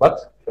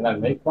 What? Can I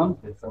make one?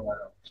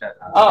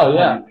 Oh,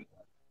 yeah.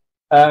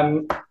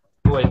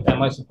 Wait,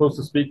 am I supposed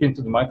to speak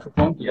into the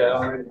microphone? Yeah, I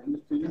already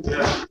handed to you.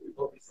 Yeah.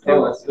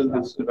 Oh, I still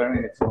have to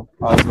vary it. So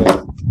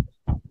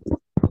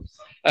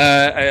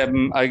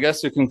I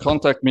guess you can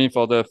contact me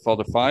for the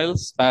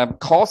files.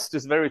 Cost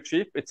is very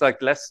cheap. It's like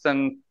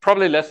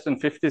probably less than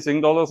 50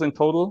 Sing dollars in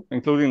total,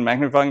 including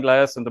magnifying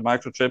glass and the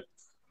microchip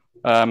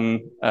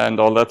and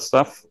all that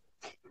stuff.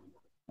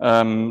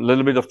 A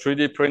little bit of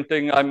 3D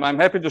printing. I'm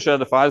happy to share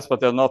the files,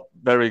 but they're not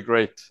very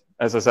great.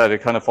 As I said,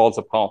 it kind of falls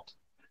apart.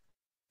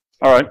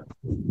 All right.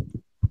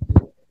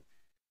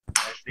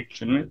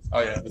 Chinmay?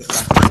 Oh yeah,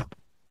 this one.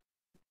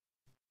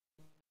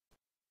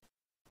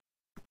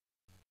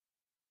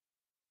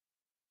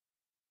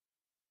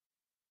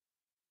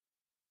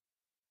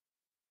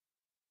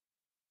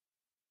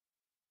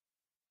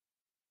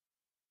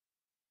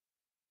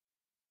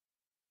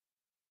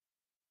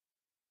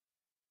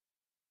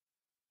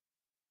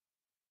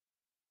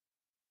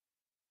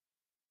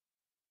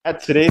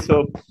 Today,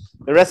 so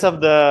the rest of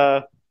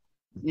the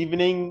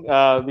evening,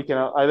 we can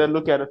either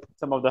look at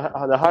some of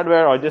the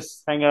hardware or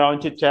just hang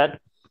around, chit chat.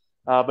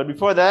 But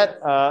before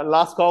that,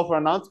 last call for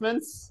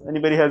announcements.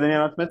 Anybody has any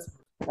announcements?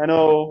 I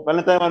know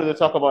Valentine wanted to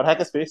talk about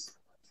Hackerspace,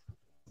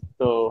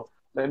 so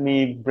let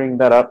me bring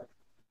that up.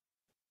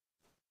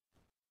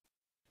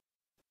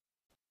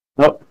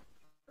 Nope.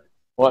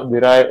 What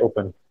did I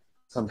open?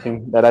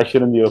 Something that I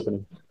shouldn't be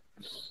opening.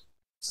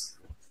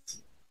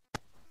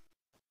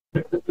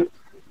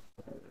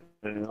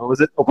 What was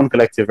it? Open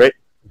Collective, right?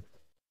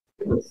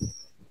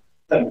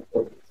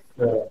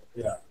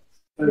 Yeah.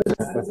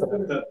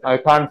 I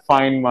can't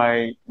find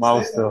my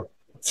mouse though.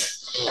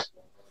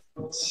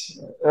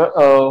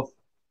 Uh-oh.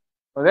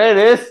 Oh, there it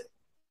is.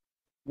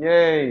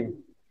 Yay.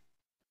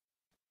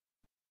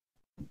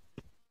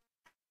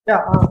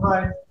 Yeah,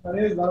 hi. My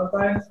name is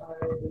Valentine.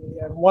 I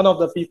am one of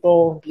the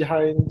people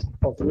behind.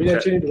 Oh, do we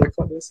actually need to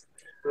record this?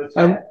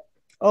 I'm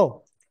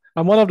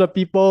one of the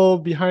people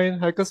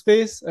behind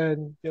Hackerspace,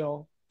 and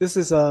this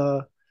is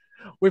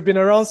we've been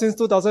around since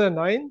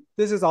 2009.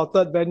 This is our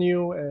third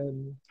venue,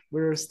 and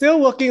we're still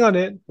working on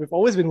it. We've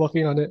always been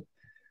working on it,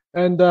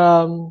 and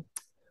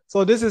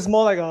so this is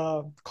more like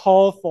a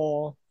call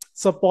for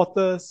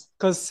supporters,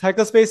 because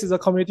Hackerspace is a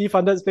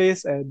community-funded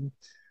space, and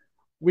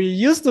we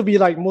used to be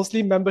like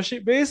mostly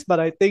membership-based,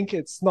 but I think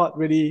it's not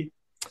really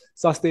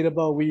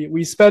sustainable.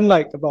 We spend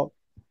like about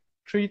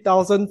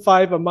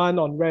 3,500 a month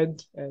on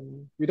rent,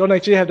 and we don't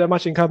actually have that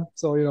much income.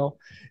 So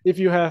if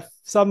you have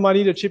some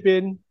money to chip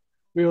in,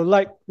 we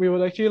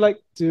would actually like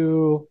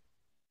to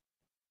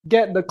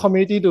get the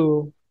community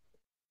to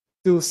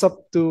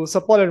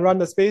support and run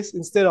the space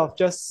instead of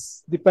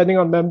just depending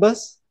on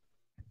members.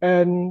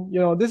 And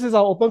this is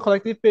our open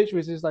collective page,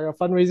 which is like a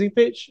fundraising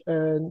page.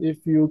 And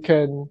if you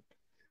can,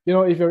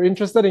 if you're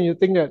interested and you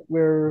think that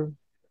we're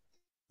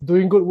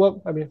doing good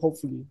work, I mean,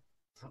 hopefully,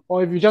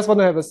 or if you just want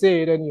to have a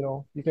say, then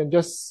you can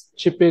just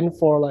chip in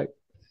for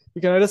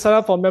you can either sign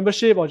up for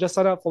membership or just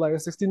sign up for like a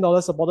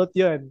 $16 supporter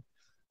tier, and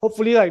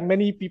hopefully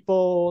many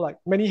people,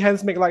 many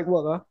hands make light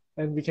work,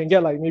 and we can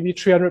get maybe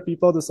 300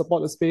 people to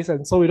support the space,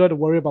 and so we don't have to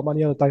worry about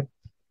money all the time.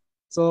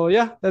 So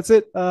yeah, that's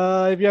it.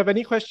 If you have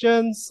any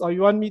questions or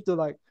you want me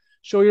to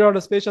show you around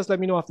the space, just let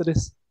me know after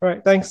this. All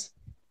right, thanks.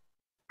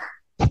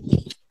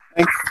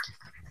 Thanks.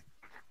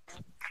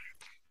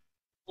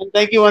 And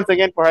thank you once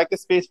again for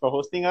Hackerspace for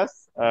hosting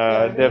us.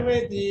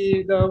 Anyway,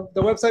 the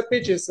website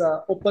page is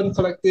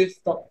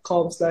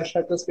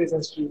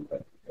opencollective.com/hackerspace.sg.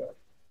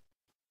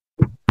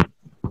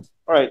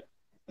 All right.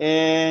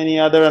 Any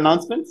other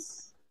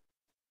announcements?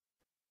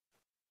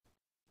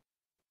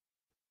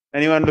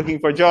 Anyone looking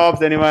for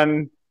jobs?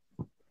 Anyone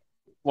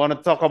want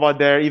to talk about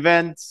their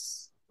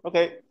events?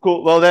 Okay,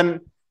 cool. Well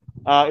then,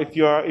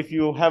 if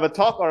you have a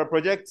talk or a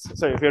project,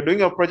 sorry, if you're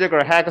doing a project or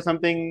a hack or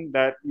something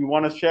that you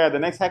want to share the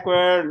next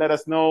Hackware, let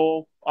us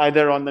know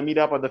either on the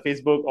meetup or the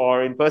Facebook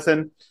or in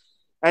person.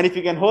 And if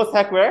you can host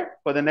Hackware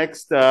for the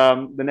next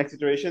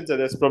iteration, so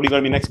there's probably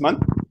going to be next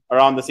month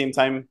around the same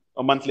time,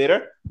 a month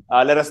later,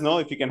 let us know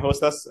if you can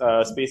host us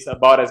space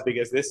about as big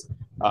as this.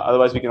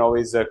 Otherwise, we can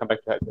always come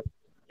back to Hackware.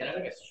 Can I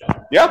make a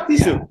suggestion? Yeah,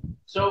 please do.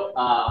 So,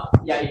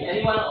 if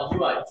any one of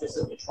you are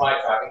interested to try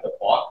driving the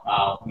bot,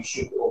 we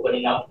should be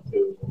opening up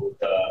to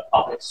the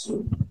public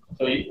soon.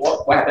 So,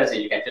 what happens is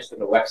you can just go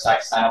to the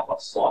website, sign up for a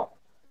slot,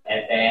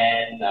 and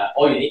then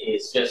all you need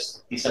is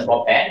just decent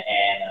broadband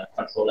and a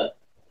controller.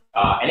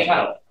 Any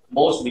kind of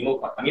most game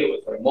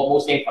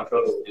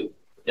controller will do.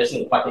 Just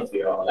need to plug into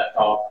your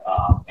laptop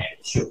and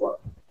it should work.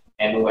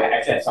 And we will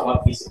actually have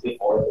someone physically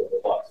follow the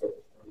bot.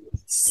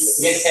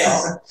 So, you can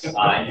tell,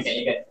 and you can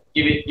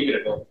give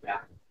it a go. Yeah.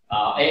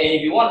 And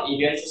if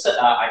you're interested,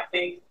 I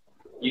think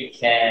you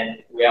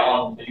can. We are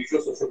on the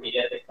usual social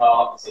media,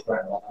 TikTok, Instagram,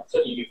 and all that. So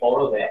if you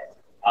follow that,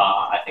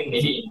 I think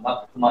maybe in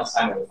 1 to 2 months'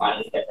 time we'll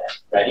finally get that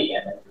ready,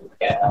 and then we'll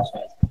get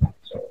announcements.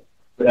 So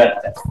good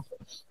that.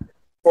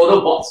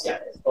 Photo bots, yeah,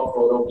 it's called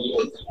Photo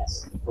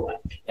BOTS.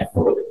 Yeah,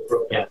 Photo,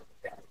 yeah.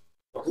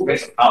 Who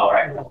makes some power,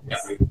 right? Yeah.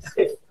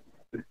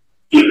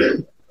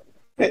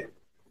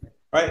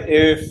 Right.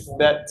 If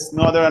that's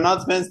no other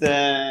announcements,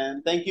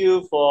 then thank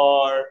you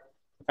for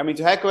coming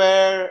to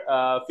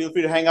Hackware. Feel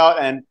free to hang out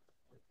and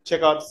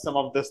check out some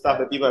of the stuff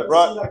that people have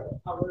brought.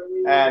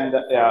 And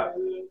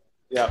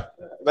yeah,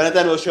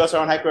 Valentine will show us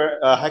around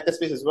Hackware,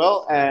 Hackerspace as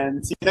well.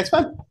 And see you next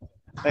time.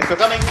 Thanks for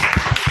coming.